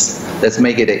Things, let's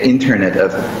make it an Internet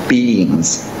of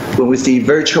Beings. When we see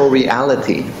virtual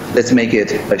reality, let's make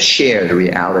it a shared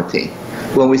reality.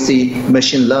 When we see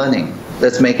machine learning,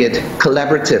 let's make it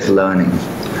collaborative learning.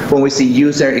 When we see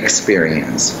user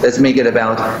experience, let's make it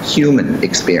about human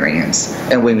experience.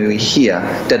 And when we hear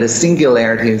that the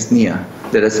singularity is near,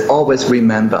 let us always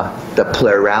remember that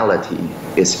plurality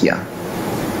is here.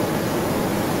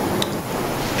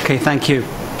 Okay, thank you.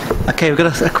 Okay, we've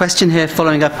got a question here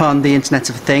following up on the Internet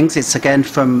of Things. It's again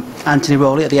from Anthony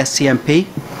Rowley at the SCMP.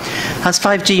 Has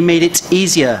 5G made it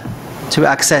easier to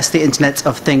access the Internet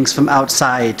of Things from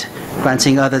outside,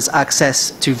 granting others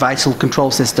access to vital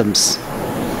control systems?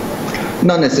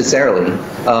 Not necessarily,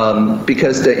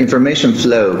 because the information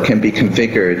flow can be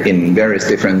configured in various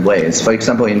different ways. For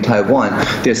example, in Taiwan,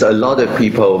 there's a lot of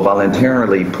people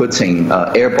voluntarily putting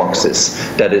airboxes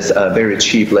that is very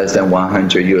cheap, less than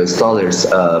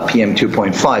 $100 PM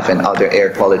 2.5 and other air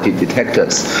quality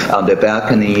detectors on the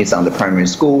balconies, on the primary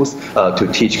schools, to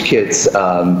teach kids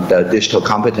the digital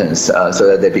competence so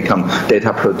that they become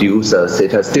data producers,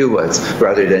 data stewards,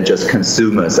 rather than just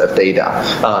consumers of data.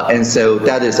 And so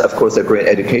that is, of course, a great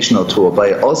educational tool, but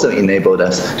it also enabled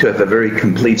us to have a very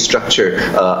complete structure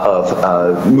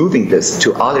of moving this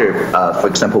to other, for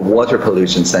example, water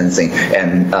pollution sensing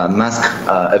and mask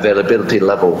availability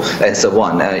level and so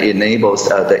on. It enables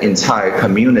the entire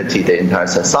community, the entire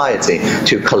society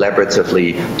to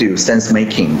collaboratively do sense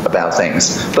making about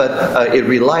things. But it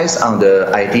relies on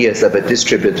the ideas of a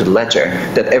distributed ledger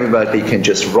that everybody can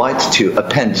just write to,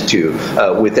 append to,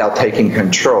 without taking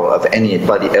control of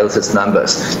anybody else's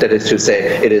numbers. That is to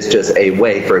say, it is just a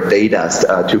way for data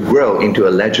to grow into a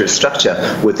ledger structure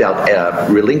without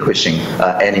relinquishing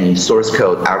any source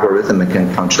code,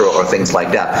 algorithmic control, or things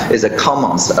like that. It's a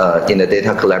commons in a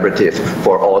data collaborative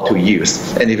for all to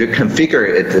use. And if you configure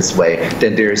it this way,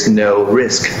 then there is no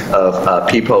risk of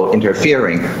people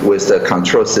interfering with the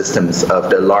control systems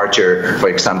of the larger, for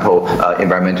example,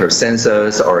 environmental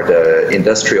sensors or the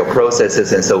industrial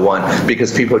processes and so on,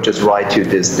 because people just write to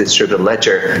this distributed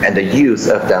ledger, and the use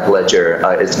of that ledger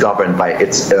is governed by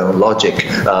its own logic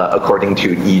according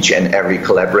to each and every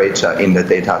collaborator in the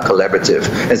data collaborative.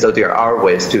 And so there are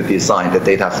ways to design the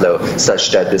data flow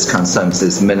such that this concerns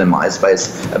is minimized. But it's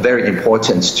very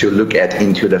important to look at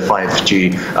into the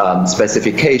 5G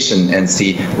specification and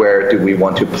see where do we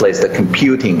want to place the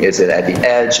computing. Is it at the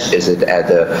edge? Is it at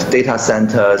the data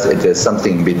centers? Is it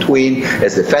something in between?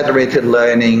 Is it federated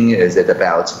learning? Is it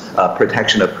about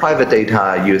protection of private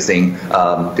data using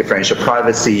differential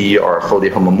privacy or fully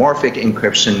homomorphic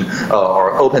encryption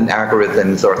or open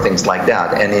algorithms or things like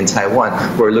that? And in Taiwan,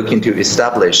 we're looking to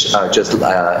establish, just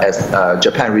as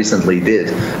Japan recently did,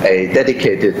 a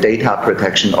dedicated data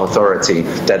protection authority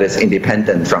that is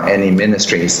independent from any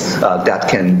ministries that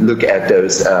can look at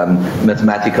those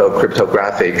mathematical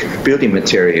cryptographic building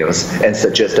materials and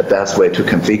suggest the best way to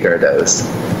configure those.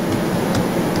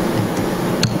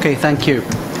 Okay, thank you.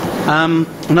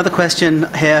 Another question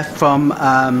here from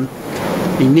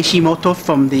Nishimoto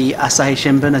from the Asahi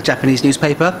Shimbun, a Japanese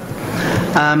newspaper.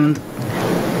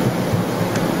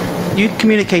 You're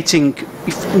communicating,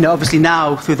 obviously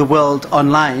now through the world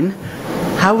online.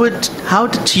 How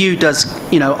to you does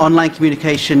online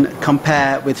communication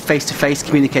compare with face-to-face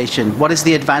communication? What is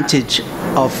the advantage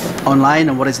of online,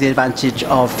 and what is the advantage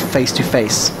of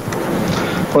face-to-face?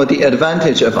 Well, the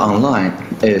advantage of online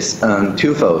is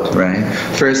twofold, right?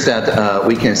 First, that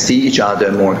we can see each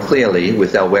other more clearly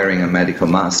without wearing a medical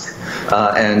mask,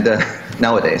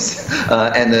 nowadays.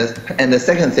 And the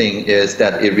second thing is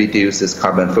that it reduces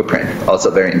carbon footprint,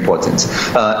 also very important.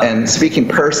 And speaking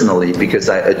personally, because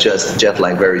I adjust jet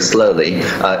lag very slowly,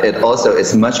 it also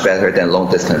is much better than long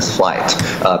distance flight,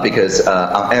 because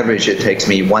on average it takes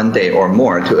me 1 day or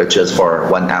more to adjust for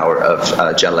 1 hour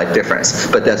of jet lag difference.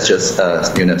 But that's just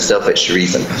selfish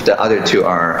reason. The other two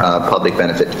are public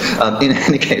benefit. In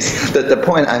any case, the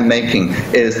point I'm making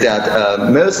is that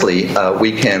mostly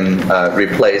we can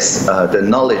replace the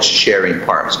knowledge sharing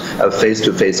part of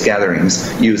face-to-face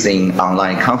gatherings using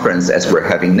online conference as we're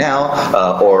having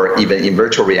now, or even in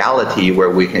virtual reality where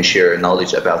we can share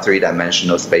knowledge about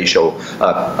three-dimensional spatial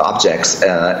objects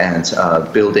and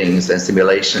buildings and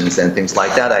simulations and things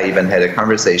like that. I even had a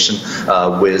conversation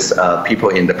with people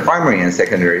in the primary and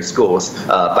secondary schools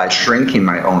by shrinking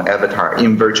my own avatar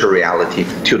in virtual reality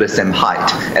to the same height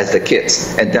as the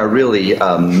kids. And that really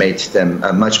made them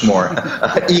much more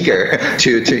eager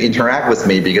to interact brag with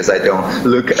me because I don't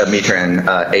look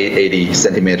 1.80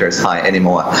 centimeters high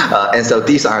anymore. And so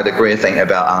these are the great thing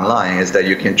about online is that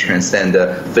you can transcend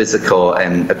the physical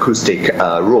and acoustic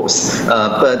rules.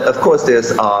 But of course,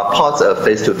 there's parts of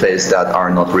face-to-face that are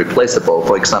not replaceable.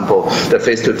 For example, the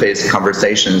face-to-face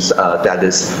conversations that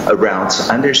is around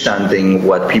understanding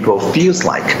what people feels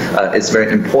like is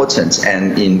very important.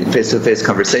 And in face-to-face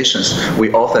conversations,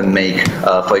 we often make,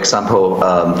 for example,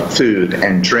 food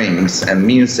and drinks and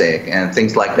music and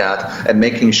things like that, and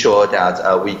making sure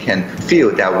that we can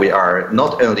feel that we are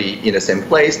not only in the same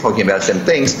place talking about the same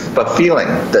things, but feeling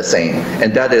the same.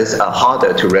 And that is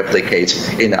harder to replicate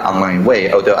in an online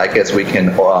way, although I guess we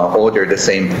can order the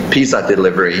same pizza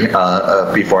delivery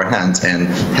beforehand and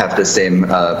have the same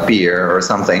beer or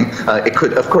something. It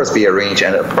could, of course, be arranged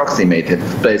and approximated,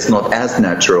 but it's not as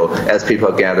natural as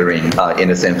people gathering in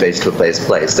the same face-to-face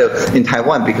place. So in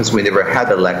Taiwan, because we never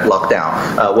had a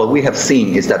lockdown, what we have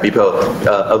seen is that people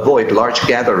avoid large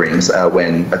gatherings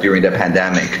during the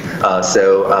pandemic.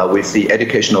 So we see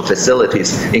educational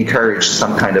facilities encourage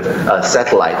some kind of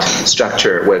satellite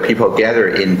structure where people gather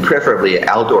in preferably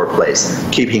outdoor place,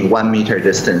 keeping 1 meter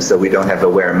distance so we don't have to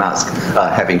wear a mask,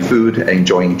 having food,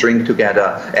 enjoying drink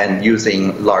together, and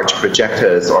using large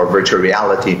projectors or virtual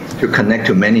reality to connect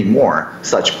to many more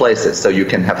such places so you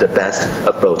can have the best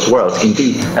of both worlds.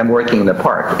 Indeed, I'm working in the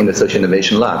park in the Social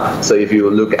Innovation Lab. So if you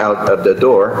look out of the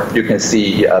door, you can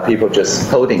see people just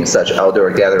holding such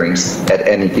outdoor gatherings at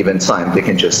any given time. They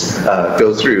can just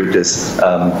go through this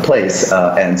place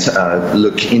and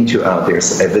look into,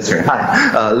 there's a visitor,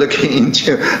 hi, looking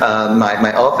into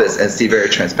my office and see very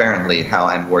transparently how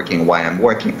I'm working, why I'm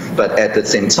working. But at the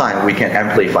same time, we can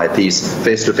amplify these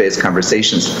face-to-face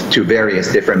conversations to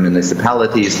various different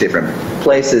municipalities, different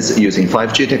places using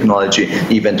 5G technology,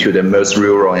 even to the most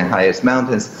rural and highest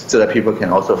mountains, so that people can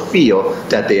also feel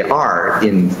that they are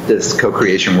in this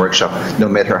co-creation workshop, no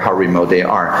matter how remote they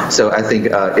are. So I think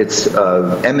it's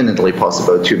eminently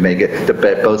possible to make it the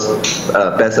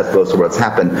best of both worlds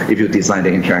happen if you design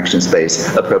the interaction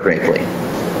space appropriately.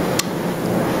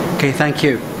 Okay, thank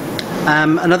you.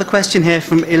 Another question here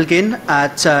from Ilgin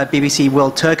at BBC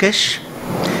World Turkish.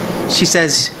 She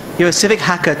says, you're a civic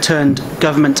hacker turned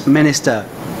government minister.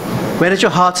 Where does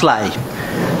your heart lie?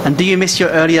 And do you miss your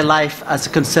earlier life as a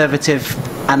conservative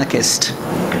anarchist?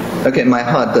 Okay, my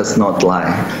heart does not lie.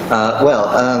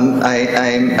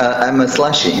 I'm a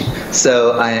slushy,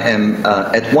 so I am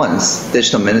at once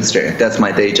digital minister. That's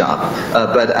my day job.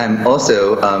 But I'm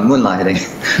also moonlighting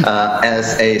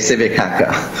as a civic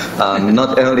hacker,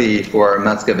 not only for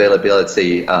mask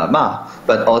availability,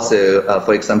 but also,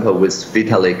 for example, with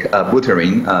Vitalik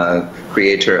Buterin,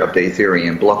 creator of the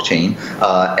Ethereum blockchain,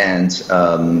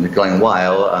 and Glenn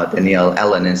Weil, Danielle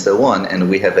Allen, and so on. And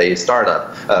we have a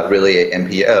startup, really an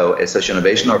MPO, a social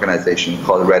innovation organization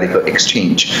called Radical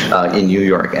Exchange in New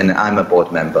York, and I'm a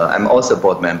board member. I'm also a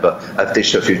board member of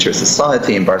Digital Future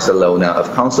Society in Barcelona,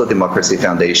 of Council Democracy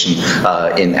Foundation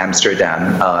in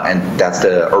Amsterdam, and that's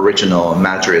the original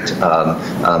Madrid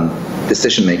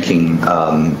decision-making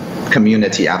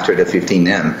community after the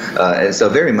 15M. And so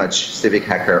very much civic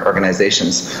hacker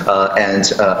organizations. And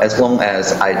as long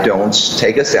as I don't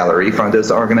take a salary from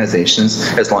those organizations,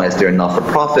 as long as they're not for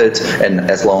profit, and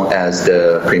as long as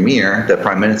the premier, the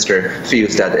prime minister,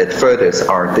 feels that it furthers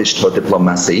our digital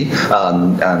diplomacy,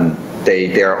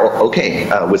 they are okay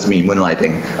with me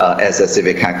moonlighting as a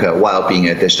civic hacker while being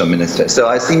a digital minister. So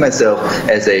I see myself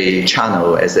as a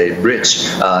channel, as a bridge,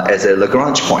 as a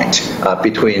Lagrange point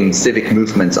between civic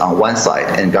movements on one side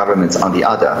and governments on the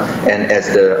other. And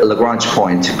as the Lagrange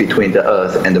point between the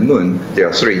Earth and the Moon, there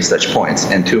are 3 such points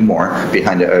and 2 more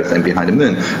behind the Earth and behind the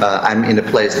Moon. I'm in a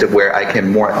place where I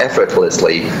can more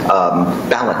effortlessly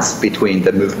balance between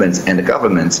the movements and the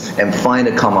governments and find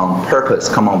a common purpose,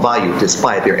 common value,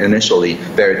 despite their initial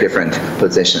very different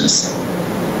positions.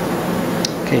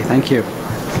 Okay, thank you.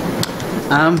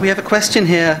 We have a question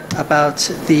here about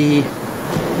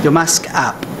your mask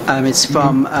app. It's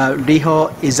from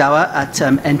Riho Izawa at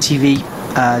NTV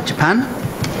Japan.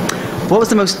 What was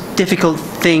the most difficult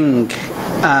thing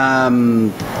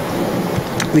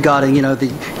regarding,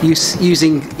 the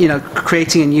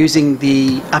creating and using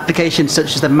the applications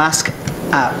such as the mask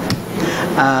app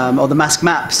or the mask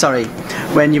map? Sorry.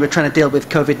 When you were trying to deal with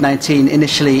COVID-19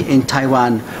 initially in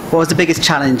Taiwan, what was the biggest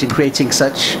challenge in creating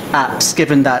such apps,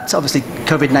 given that obviously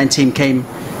COVID-19 came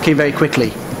very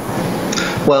quickly?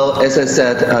 Well, as I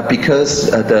said, because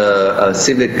the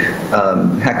civic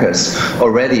hackers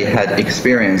already had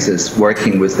experiences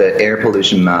working with the air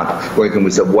pollution map, working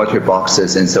with the water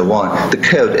boxes and so on, the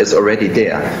code is already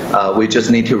there. We just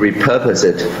need to repurpose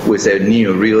it with a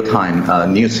new real-time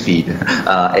newsfeed,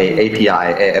 API,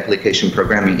 application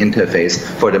programming interface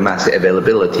for the mass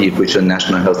availability, which the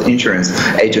National Health Insurance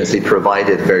Agency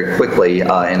provided very quickly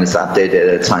and is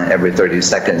updated at a time every 30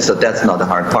 seconds. So that's not the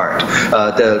hard part.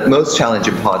 The most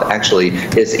challenging part actually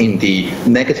is in the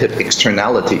negative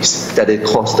externalities that it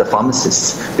costs the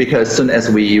pharmacists. Because as soon as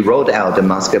we rolled out the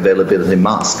mask availability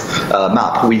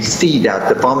map, we see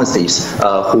that the pharmacies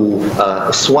who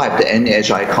swipe the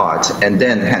NHI card and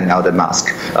then hand out the mask,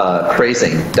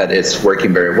 praising that it's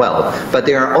working very well. But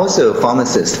there are also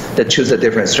pharmacists that choose a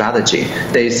different strategy.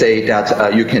 They say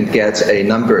that you can get a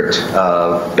numbered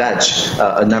badge,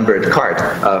 a numbered card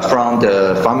from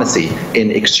the pharmacy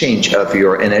in exchange of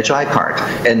your NHI card,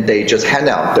 and they just hand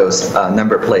out those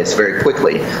number plates very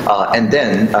quickly, and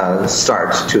then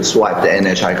start to swipe the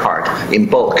NHI card in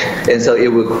bulk. And so it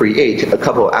will create a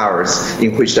couple of hours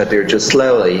in which that they're just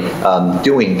slowly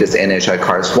doing this NHI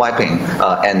card swiping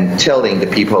and telling the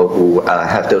people who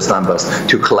have those numbers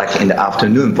to collect in the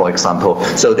afternoon, for example,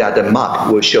 so that the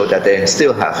map will show that they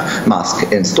still have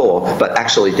masks in store, but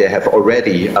actually they have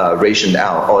already rationed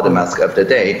out all the masks of the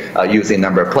day using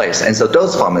number plates. And so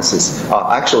those pharmacists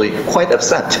are actually quite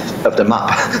upset of the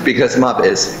map because map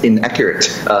is inaccurate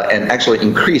and actually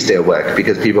increase their work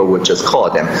because people would just call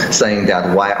them saying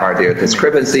that why are there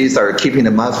discrepancies, are keeping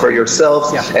the mask for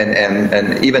yourselves,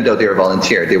 and even though they're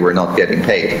volunteer, they were not getting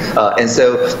paid. And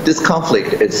so this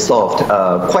conflict is solved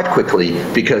quite quickly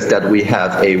because that we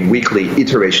have a weekly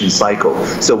iteration cycle.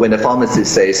 So when the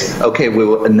pharmacist says, okay, we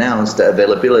will announce the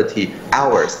availability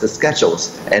hours, the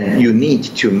schedules, and you need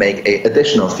to make an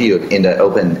additional field in the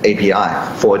open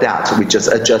API. For that, we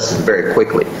just adjust very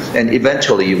quickly. And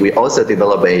eventually, we also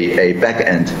develop a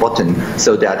back-end button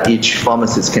so that each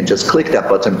pharmacist can just click that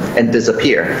button and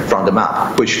disappear from the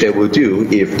map, which they will do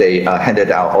if they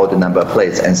handed out all the number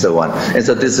plates and so on. And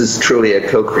so this is truly a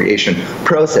co-creation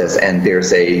process, and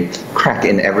there's a crack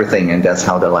in everything, and that's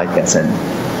how the light gets in.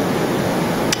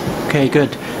 Okay,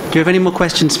 good. Do you have any more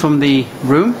questions from the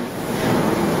room?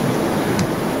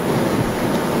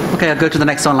 Okay, I'll go to the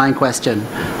next online question.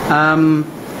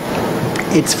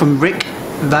 It's from Rick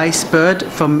Weisbird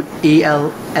from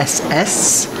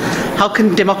ELSS. How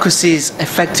can democracies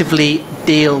effectively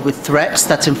deal with threats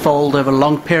that unfold over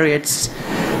long periods,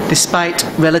 despite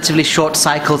relatively short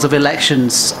cycles of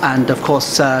elections and, of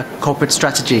course, corporate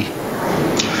strategy?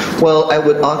 Well, I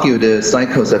would argue the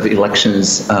cycles of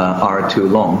elections are too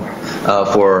long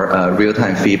for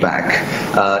real-time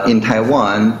feedback. In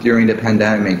Taiwan, during the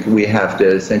pandemic, we have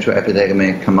the Central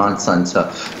Epidemic Command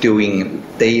Center doing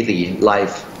daily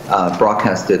live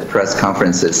broadcasted press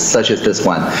conferences such as this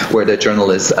one, where the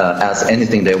journalists ask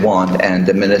anything they want and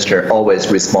the minister always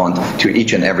responds to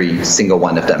each and every single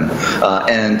one of them.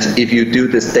 And if you do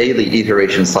this daily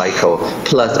iteration cycle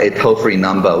plus a toll-free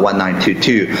number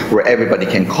 1922 where everybody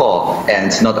can call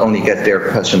and not only get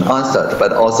their question answered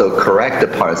but also correct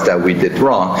the parts that we did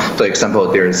wrong. For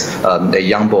example, there's a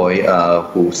young boy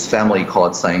whose family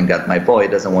called saying that my boy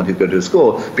doesn't want to go to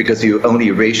school because you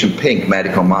only ration pink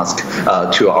medical mask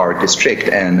to our district,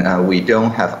 and we don't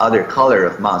have other color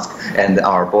of mask, and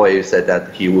our boy said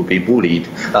that he will be bullied.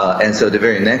 And so the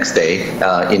very next day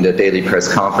in the daily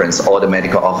press conference, all the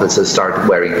medical officers start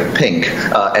wearing pink,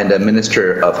 and the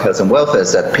Minister of Health and Welfare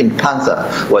said Pink Panther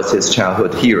was his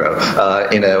childhood hero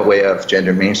in a way of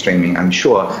gender mainstreaming, I'm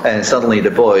sure. And suddenly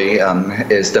the boy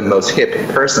is the most hip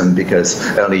person because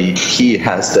only he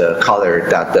has the color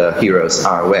that the heroes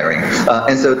are wearing.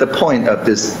 And so the point of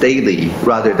this daily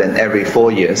rather than every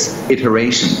 4 years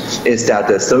iteration is that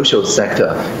the social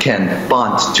sector can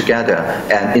bond together,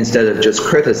 and instead of just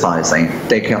criticizing,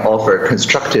 they can offer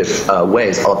constructive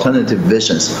ways, alternative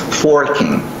visions,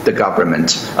 forking the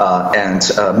government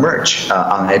and merge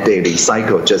on a daily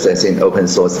cycle, just as in open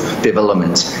source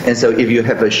development. And so if you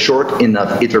have a short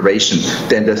enough iteration,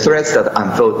 then the threats that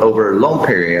unfold over long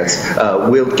periods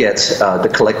will get the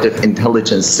collective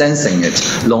intelligence sensing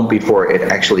it long before it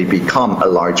actually become a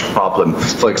large problem.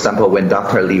 For example, when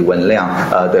Dr. Li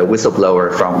Wenliang, the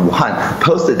whistleblower from Wuhan,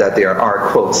 posted that there are,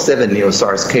 quote, 7 new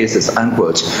SARS cases,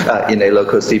 unquote, in a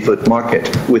local seafood market.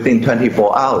 Within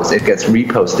 24 hours, it gets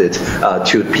reposted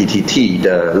to PTT,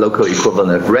 the local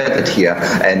equivalent of Reddit here,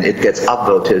 and it gets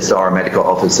upvoted, so our medical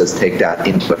officers take that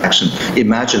into action.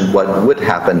 Imagine what would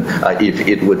happen if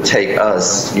it would take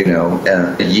us, you know,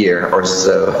 a year or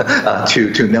so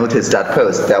to notice that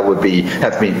post. That would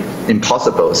have been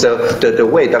impossible. So the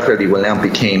way Dr. Li Wenliang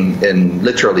became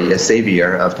literally a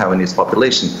savior of Taiwanese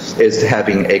population, is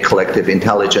having a collective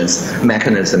intelligence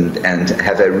mechanism and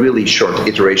have a really short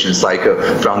iteration cycle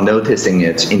from noticing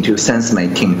it into sense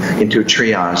making, into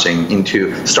triaging,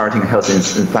 into starting health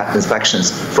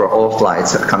inspections for all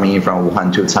flights coming in from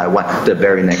Wuhan to Taiwan the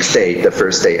very next day, the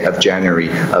first day of January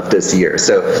of this year.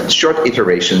 So short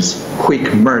iterations,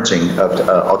 quick merging of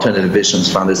alternative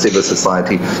visions from the civil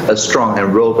society, a strong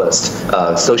and robust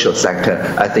social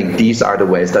sector. I think these are the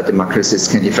ways that democracies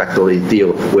can effectively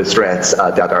deal with threats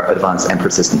that are advanced and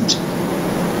persistent.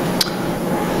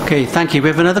 Okay, thank you. We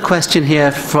have another question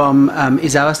here from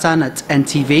Izawa-san at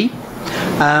NTV.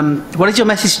 What is your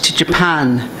message to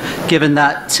Japan, given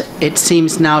that it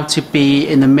seems now to be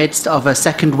in the midst of a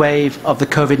second wave of the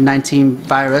COVID-19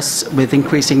 virus with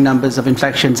increasing numbers of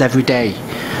infections every day?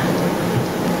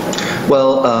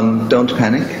 Well, don't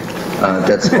panic.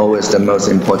 That's always the most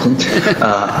important.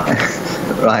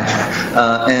 Right.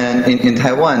 And in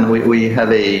Taiwan, we have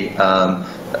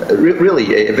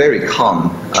really a very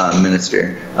calm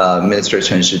minister, Minister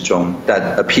Chen Shizhong,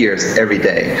 that appears every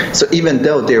day. So even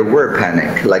though there were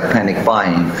panic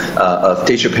buying of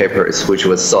tissue papers, which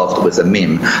was solved with a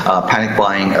meme, panic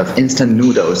buying of instant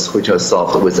noodles, which was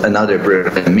solved with another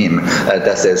brilliant meme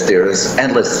that says there's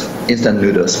endless instant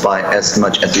noodles, buy as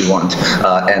much as you want,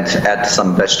 and add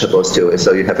some vegetables to it,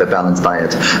 so you have a balanced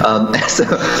diet. So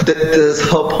this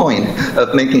whole point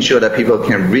of making sure that people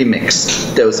can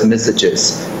remix those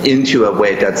messages into a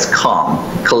way that's calm,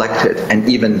 collected, and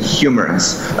even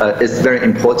humorous is very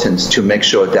important to make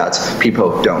sure that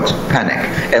people don't panic.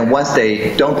 And once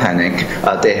they don't panic,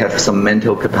 they have some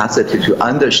mental capacity to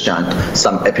understand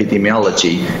some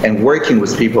epidemiology and working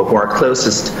with people who are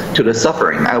closest to the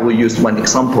suffering. I will use one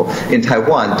example. In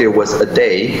Taiwan, there was a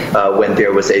day when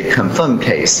there was a confirmed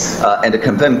case, and the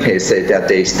confirmed case said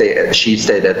that she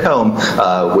stayed at home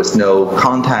with no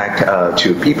contact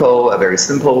to people, a very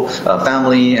simple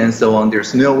family, and so on.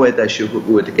 There's no way that she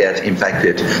would get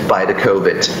infected by the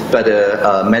COVID.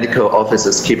 But medical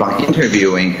officers keep on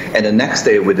interviewing, and the next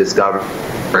day we discover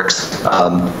works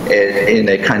in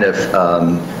a kind of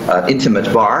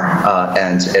intimate bar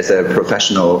and as a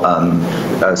professional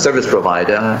service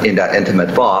provider in that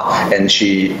intimate bar, and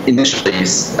she initially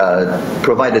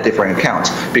provided a different account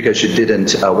because she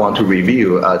didn't want to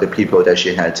review the people that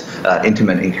she had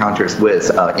intimate encounters with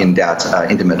in that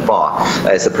intimate bar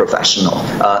as a professional.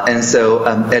 And so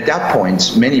at that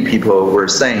point, many people were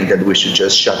saying that we should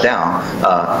just shut down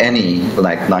any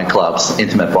like nightclubs,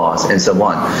 intimate bars, and so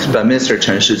on. But Mr.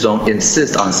 Chen Shizhong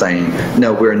insists on saying,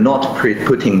 no, we're not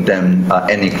putting them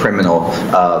any criminal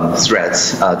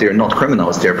threats. They're not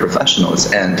criminals, they're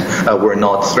professionals, and we're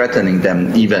not threatening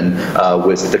them even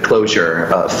with the closure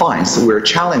fines. We're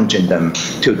challenging them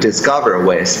to discover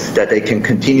ways that they can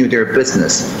continue their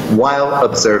business while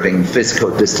observing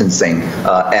physical distancing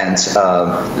and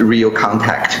real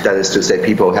contact. That is to say,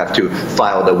 people have to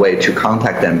file the way to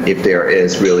contact them if there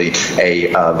is really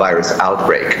a virus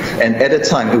outbreak. And at the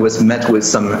time, it was met with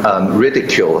some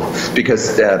ridicule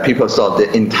because people thought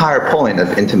the entire point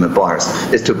of intimate bars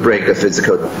is to break the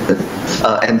physical,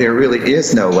 and there really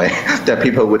is no way that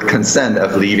people would consent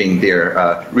of leaving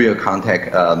their real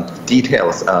contact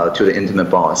details to the intimate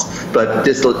bars. But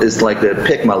this is like the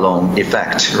pig Malone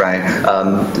effect, right?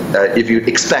 If you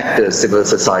expect the civil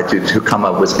society to come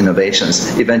up with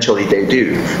innovations, eventually they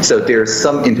do. So there are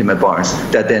some intimate bars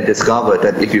that then discover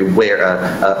that if you wear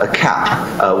a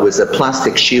cap with a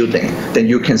plastic shielding, then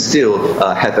you can still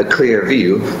have a clear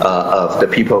view of the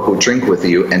people who drink with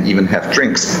you and even have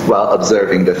drinks while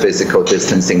observing the physical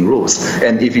distancing rules.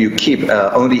 And if you keep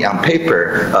only on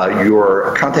paper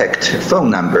your contact phone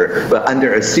number, but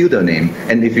under a pseudonym,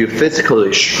 and if you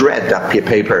physically shred that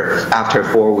paper after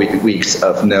 4 weeks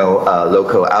of no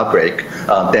local outbreak,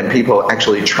 then people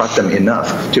actually trust them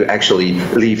enough to actually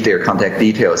leave their contact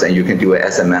details, and you can do an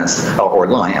SMS or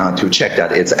line to check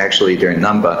that it's actually their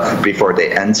number before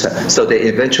they enter. So they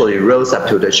eventually rose up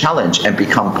to the challenge and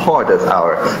become part of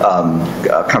our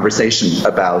conversation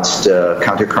about the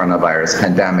counter-coronavirus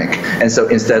pandemic. And so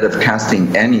instead of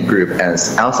casting any group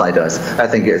as outsiders, I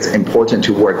think it's important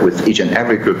to work with each and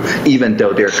every group, even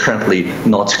though they're currently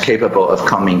not capable of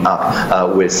coming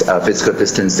up with physical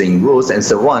distancing rules and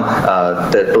so on.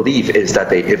 The belief is that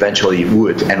they eventually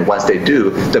would, and once they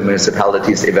do, the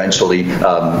municipalities eventually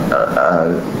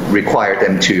require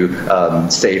them to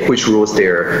say which rules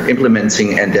they're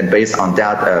implementing, and then based on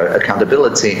that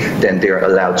accountability, then they're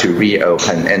allowed to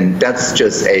reopen. And that's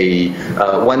just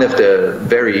one of the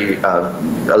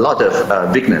a lot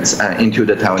of vignettes into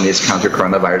the Taiwanese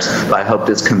counter-coronavirus. But I hope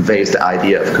this conveys the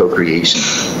idea of co-creation.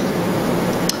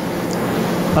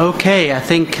 Okay, I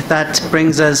think that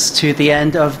brings us to the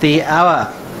end of the hour.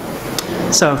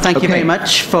 So thank you very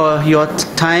much for your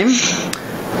time,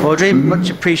 Audrey, much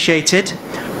appreciated.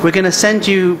 We're going to send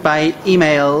you by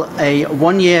email a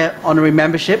 1-year honorary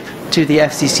membership to the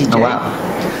FCCJ. Oh,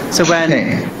 wow. So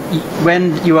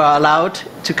when you are allowed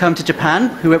to come to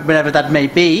Japan, whenever that may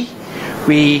be,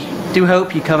 we do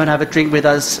hope you come and have a drink with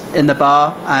us in the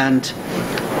bar and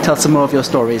tell some more of your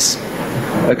stories.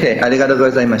 Okay, ありがとうご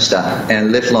ざいました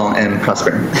and live long and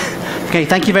prosper. Okay,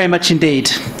 thank you very much indeed.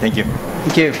 Thank you.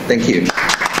 Thank you. Thank you.